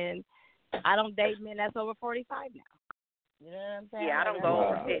lessons. And I don't date men that's over 45 now. You know what I'm saying? Yeah, I don't go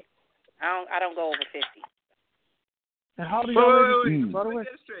over 50. I don't go over 50. And how do y'all ladies? By the way,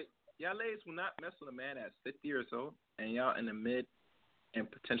 get it straight. Y'all ladies will not mess with a man that's 50 years old, and y'all in the mid and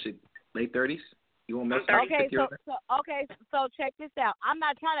potentially late 30s. You won't mess with a 50 year old. So check this out. I'm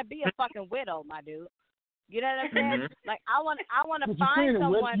not trying to be a fucking widow, my dude. You know what I'm saying? Mm-hmm. Like, I want to find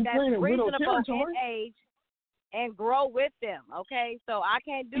someone that's reasonable in age and grow with them. Okay, so I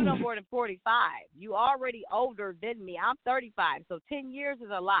can't do no more than 45. You already older than me. I'm 35, so 10 years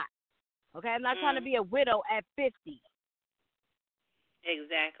is a lot. Okay, I'm not trying to be a widow at 50.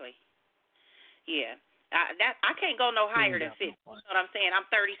 Exactly. Yeah, I can't go no higher than 50. You know what I'm saying? I'm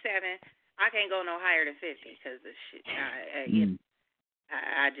 37. I can't go no higher than 50 because the shit.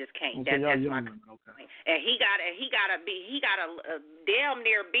 I just can't. Okay, that's my point. And he gotta damn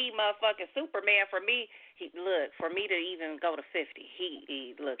near be motherfucking Superman for me. For me to even go to 50.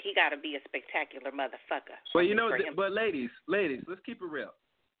 He gotta be a spectacular motherfucker. Well, but ladies, let's keep it real.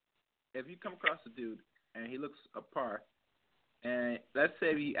 If you come across a dude and he looks apart, and let's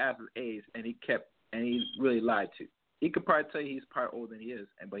say he asked his age and he really lied to, he could probably tell you he's probably older than he is,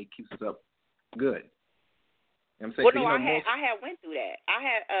 but he keeps us up good. You know what I'm saying? I had went through that. I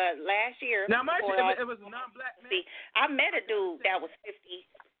had last year. Now, mind you, it was a non-black man. See, I met a dude that was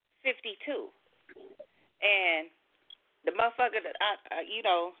 52, and the motherfucker that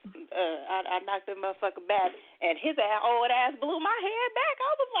I knocked the motherfucker back, and his old ass blew my head back.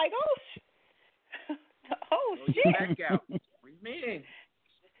 I was like, oh shit. Back out. What do you mean?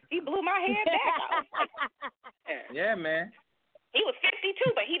 He blew my head back. I was like, yeah, man. He was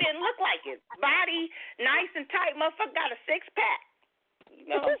 52, but he didn't look like it. Body nice and tight. Motherfucker got a 6-pack. You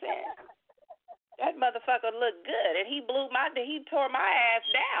know what I'm saying? That motherfucker looked good, and he tore my ass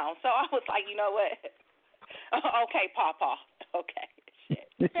down. So I was like, you know what? Okay, Pawpaw. Okay. Shit.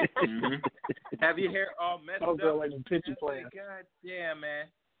 Mm-hmm. Have your hair all messed up? Like a picture player. God damn,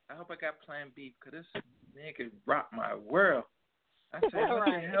 man. I hope I got Plan B, because this nigga rocked my world. I said, what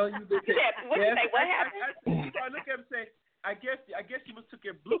the hell you did? What happened? I look at him and say, I guess you must took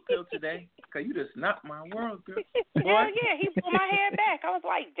your blue pill today, because you just knocked my world, girl. Hell yeah, he blew my head back. I was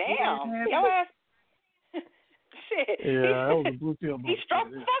like, damn. Your ass. Shit. Yeah, that was a blue pill. He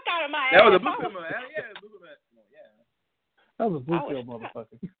stroked the fuck out of my ass. That was a blue pill. Hell yeah, blue pill. That was a blue pill,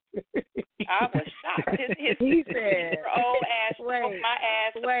 motherfucker. I was shocked. He said, old ass stroked my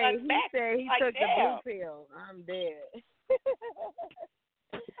ass. Wait, he back. said he like, took damn. the blue pill. I'm dead.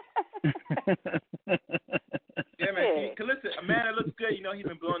 Yeah, man. Listen, a man that looks good, you know, he's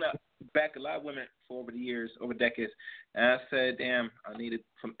been blowing up back a lot of women for over the years, over decades. And I said, damn, I needed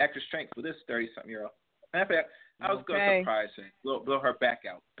some extra strength for this 30-something-year-old. I was going to surprise her, blow her back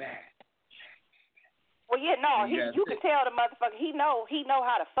out bad. Well, yeah, no, you could tell the motherfucker. He know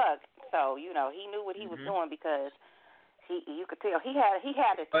how to fuck. So you know, he knew what he was doing because you could tell he had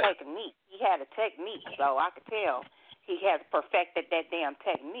a technique. He had a technique, so I could tell he has perfected that damn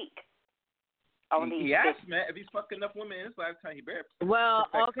technique. He asked, man, if he's fucking enough women in his lifetime, he better. Well,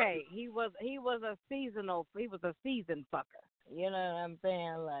 okay, he was a seasoned fucker. You know what I'm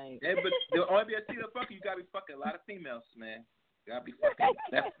saying? Like, yeah, but the only be a seasoned fucker, you gotta be fucking a lot of females, man. You gotta be fucking.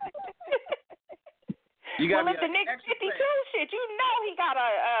 Well, if the nigga 52, shit, you know he got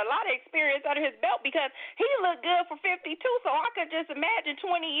a lot of experience under his belt because he looked good for 52. So I could just imagine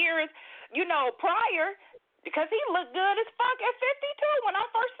 20 years, you know, prior, because he looked good as fuck at 52. When I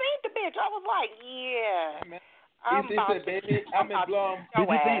first seen the bitch, I was like, yeah.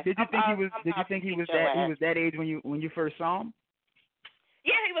 Did you think he was that age when you first saw him?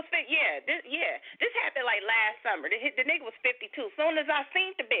 Yeah, he was fit. Yeah, this happened like last summer. The nigga was 52. As soon as I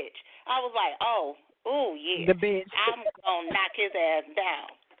seen the bitch, I was like, oh yeah, the bitch. I'm gonna knock his ass down,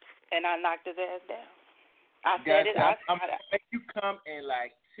 and I knocked his ass down. I said it. I'm gonna make you come in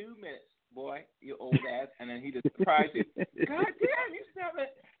like 2 minutes, boy, you old ass, and then he just surprised you. God damn, you stop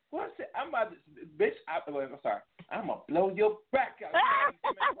it. What's it? I'm about to, bitch. I'm sorry. I'm gonna blow your back out.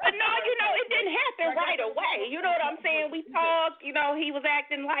 But no, you know, it didn't happen right away. You know what I'm saying? We talked. You know, he was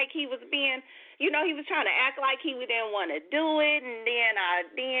acting like he was being. You know, he was trying to act like he didn't want to do it, and then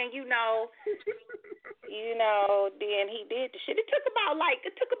then he did the shit. It took about 2 months.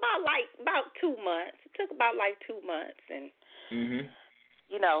 It took about 2 months, and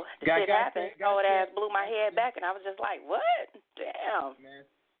you know, the shit happened. Old ass blew my head back, and I was just like, what? Damn. Man.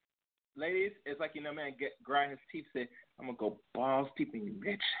 Ladies, it's like, you know, man, grind his teeth, say, I'm going to go balls deep in you,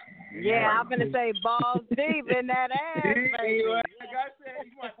 bitch. Yeah, I'm going to say balls deep in that ass, baby. Like I said,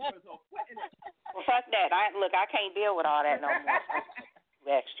 you want to put some foot in it. Well, fuck that. I can't deal with all that no more.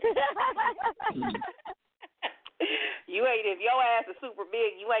 Extra. If your ass is super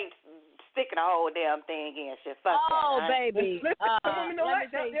big, you ain't sticking a whole damn thing in. Shit, fuck that. Oh, baby. Let me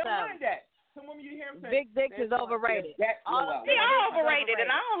tell you something. Some women you hear them say, big dicks is overrated. All overrated, and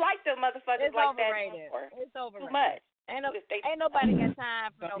I don't like them motherfuckers it's like overrated. that. It's overrated. Too much. Ain't nobody got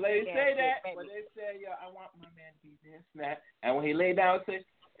time for no big ladies say that, shit, but they say, I want my man to be this and that. And when he lay down, say,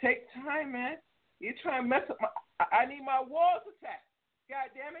 take time, man. You're trying to mess up I need my walls attacked.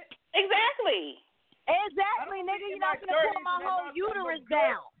 God damn it. Exactly, nigga. You're not gonna tear my whole uterus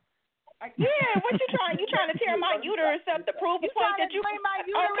down. Yeah, what you trying? You trying to tear my uterus up to prove a point that you clean my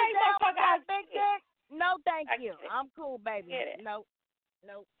uterus down with that big dick? No, thank you. I'm cool, baby. Nope.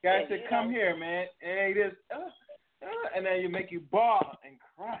 Guys said, come here, man. And he just, and then you make you bawl and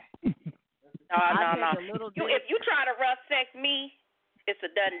cry. No. If you try to rough sex me, it's a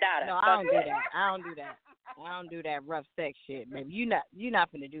done data. No, I don't do that. I don't do that rough sex shit, baby. You're not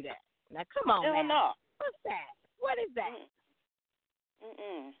finna do that. Now, come on, man. No. What's that? What is that?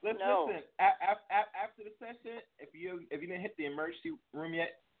 Listen. After the session, if you didn't hit the emergency room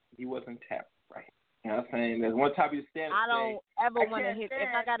yet, you wasn't tapped right. You know what I'm saying? There's one time you stand. I don't ever want to hit.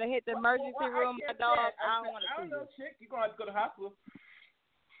 If I gotta hit the emergency room, my dog, I don't want to. I don't know, chick. You're gonna have to go to the hospital.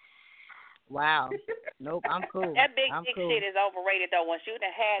 Wow. Nope, I'm cool. That big dick shit is overrated though. Once you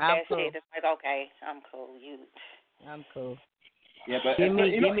done had that shit, it's like, okay, I'm cool. I'm cool. Yeah, but give me.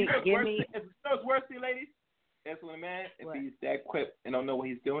 It's worse thing, ladies. That's when a man, if he's that quick and don't know what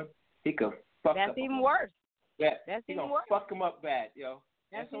he's doing, he could fuck That's up. Even worse. Yeah, That's he even gonna worse. fuck him up bad, yo.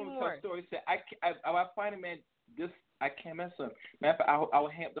 That's and someone even tell worse. a story, said, I find a man, I can't mess with him. Matter of fact, I will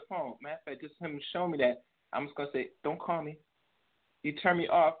hang up the phone. Matter of fact, just him show me that, I'm just gonna say, don't call me. You turn me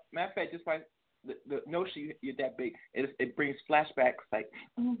off. Matter of fact, just like the notion you're that big, it brings flashbacks like,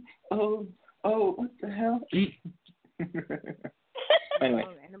 oh, what the hell? Anyway.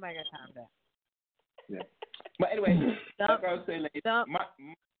 Ain't nobody got time for that. Yeah. But anyway, like I was saying, ladies, okay,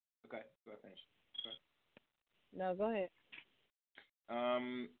 go ahead, finish. No, go ahead.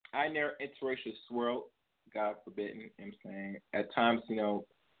 I never interracial swirl, God forbid, you know what I'm saying. At times, you know,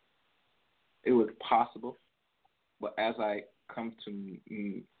 it was possible, but as I come to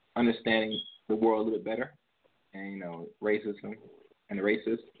understanding the world a little bit better, and, you know, racism and the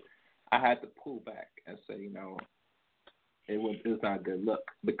racist, I had to pull back and say, you know, it was not a good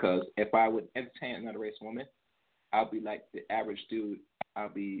look, because if I would entertain another race woman, I'll be like the average dude. I'll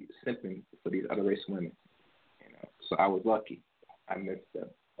be simping for these other race women, you know. So I was lucky. I missed them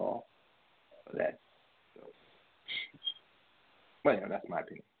all for that. So, but you know, that's my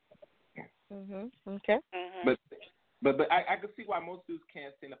opinion. Mm-hmm. Okay. But I can see why most dudes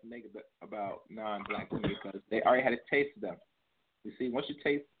can't say nothing negative about non-black women, because they already had a taste of them. You see, once you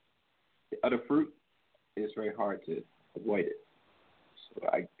taste the other fruit, it's very hard to avoid it. So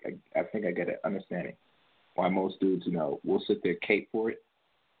I think I get an understanding why most dudes, you know, will sit there cape for it,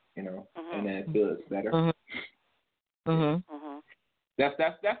 you know, and then feel it's better. That's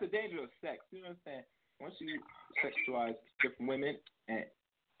the danger of sex. You know what I'm saying? Once you sexualize different women and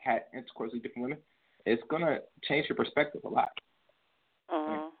had intercourse with different women, it's gonna change your perspective a lot.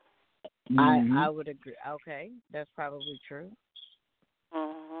 I would agree. Okay, that's probably true.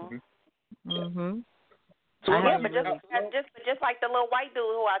 So just like the little white dude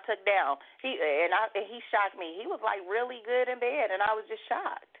who I took down, he shocked me. He was like really good in bed, and I was just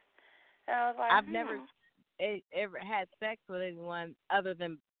shocked. And I was like, I've never ever had sex with anyone other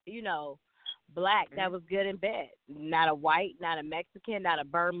than, you know, black that was good in bed. Not a white, not a Mexican, not a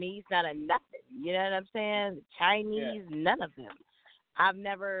Burmese, not a nothing. You know what I'm saying? Chinese, none of them. I've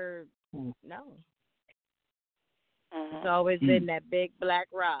never, no. It's always been that big black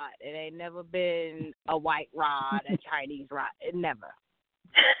rod. It ain't never been a white rod, a Chinese rod. It never.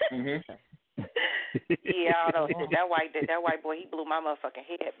 Yeah, I don't know. That white boy, he blew my motherfucking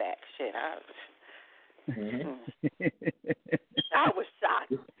head back. Shit, I was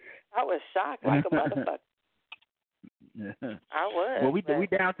shocked. I was shocked like a motherfucker. I was. Well, we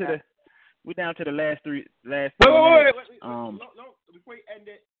down to the last three. Wait. Before you end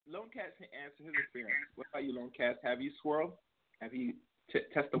it, Lone Cat can answer his experience. What about you, Lone Cat? Have you swirled? Have you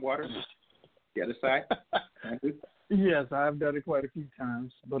tested the water? The other side? Yes, I've done it quite a few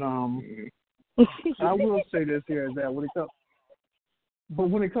times. But I will say this here is that when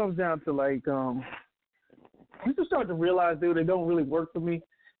it comes down to like you just start to realize, dude, they don't really work for me.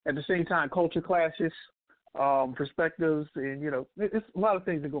 At the same time, culture clashes, perspectives, and, you know, it's a lot of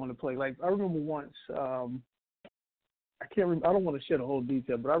things that go into play. Like, I remember once, I don't want to share the whole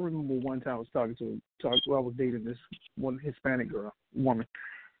detail, but I remember one time I was I was dating this one Hispanic woman.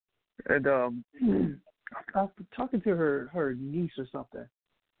 And I was talking to her niece or something,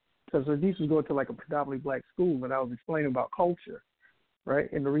 because her niece was going to like a predominantly black school, and I was explaining about culture,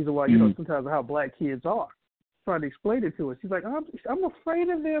 right? And the reason why, you know, sometimes how black kids are. Trying to explain it to her. She's like, I'm afraid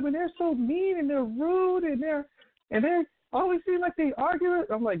of them, and they're so mean, and they're rude, and they always seem like they argue.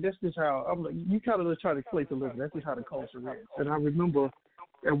 I'm like, that's just how. I'm like, you kind of try to explain to them. That's just how the culture is. And I remember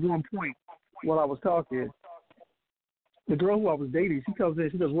at one point while I was talking, the girl who I was dating, she comes in,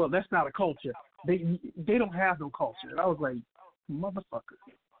 she goes, well, that's not a culture. They don't have no culture. And I was like, motherfucker.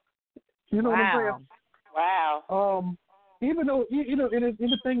 You know what I'm saying? Wow. Even though, you know, and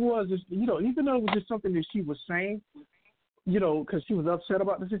the thing was, you know, even though it was just something that she was saying, you know, because she was upset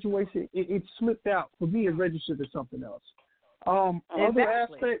about the situation, it slipped out. For me, it registered as something else. Other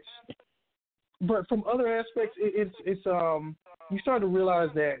aspects, but from other aspects, it's you start to realize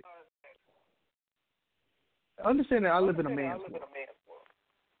that, understand that I live in a man's world,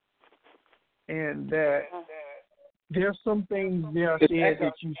 and that there's some things there said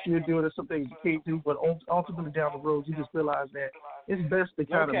that you should do, and there's some things you can't do, but ultimately down the road, you just realize that it's best to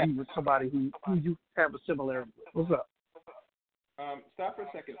kind of be with somebody who you have a similarity with. What's up? Stop for a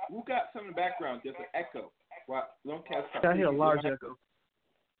second. Who got some in the background? There's an echo. I hear a large echo.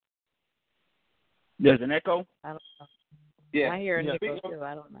 There's an echo? I don't know. Yeah. I hear an echo too.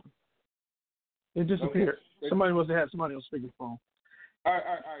 I don't know. It disappeared. Okay. Somebody must have had somebody on speakerphone. All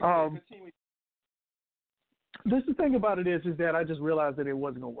right. Continue. The thing about it is that I just realized that it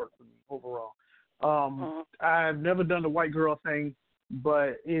wasn't going to work for me overall. I've never done the white girl thing.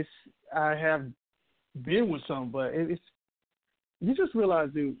 But I have been with some, but it's you just realize,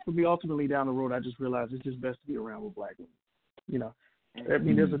 dude, for me, ultimately down the road, I just realized it's just best to be around with black women. You know, I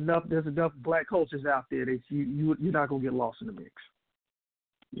mean, there's enough black cultures out there that you're not gonna get lost in the mix.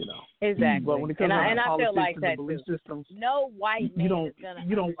 You know, exactly. But when it comes to I feel like and that belief too. systems, no white man is gonna.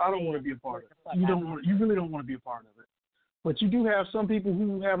 I don't want to be a part of it. You really don't want to be a part of it. But you do have some people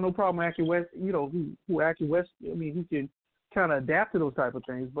who have no problem acting West. You know, who acting West. I mean, who can kind of adapt to those type of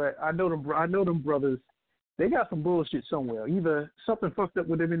things. But I know them brothers. They got some bullshit somewhere. Either something fucked up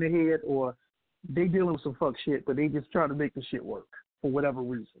with them in their head, or they dealing with some fuck shit. But they just trying to make the shit work for whatever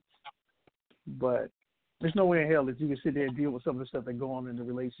reason. But there's no way in hell that you can sit there and deal with some of the stuff that go on in the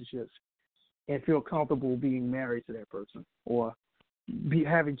relationships and feel comfortable being married to that person, or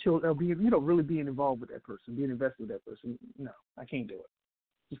having children, or really being involved with that person, being invested with that person. No, I can't do it.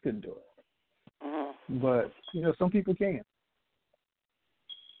 Just couldn't do it. Mm-hmm. But some people can.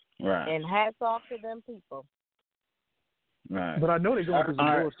 Right. And hats off to them people. Right. But I know they're going through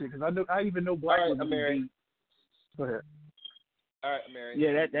some bullshit, because I even know black women. AMIRI. Go ahead. All right, AMIRI.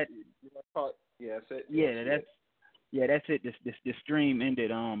 Yeah, that's it. Yeah, that's it. This stream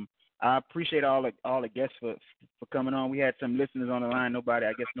ended. I appreciate all the guests for coming on. We had some listeners on the line. Nobody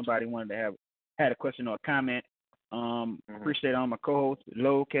wanted to had a question or a comment. Appreciate all my co-hosts.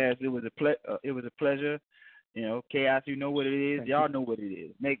 Low Cass, it was a pleasure. Chaos, you know what it is. Y'all know what it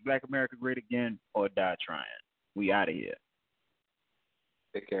is. Make Black America great again or die trying. We out of here.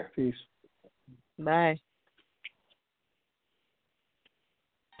 Take care. Peace. Bye.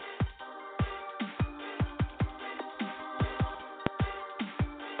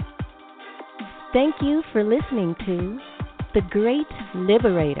 Thank you for listening to The Great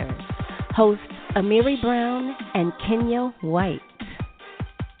Liberators, hosts AMIRI Brown and Kenya White.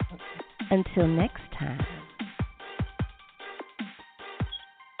 Until next time.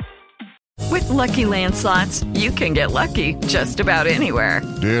 With Lucky Land Slots, you can get lucky just about anywhere.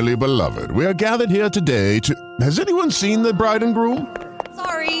 Dearly beloved, we are gathered here today to... Has anyone seen the bride and groom?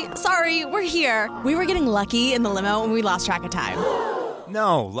 Sorry, we're here. We were getting lucky in the limo and we lost track of time.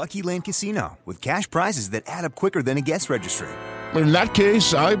 No, Lucky Land Casino, with cash prizes that add up quicker than a guest registry. In that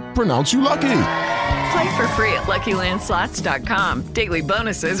case, I pronounce you lucky. Play for free at LuckyLandSlots.com. Daily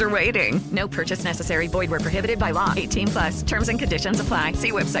bonuses are waiting. No purchase necessary. Void where prohibited by law. 18+. Terms and conditions apply.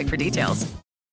 See website for details.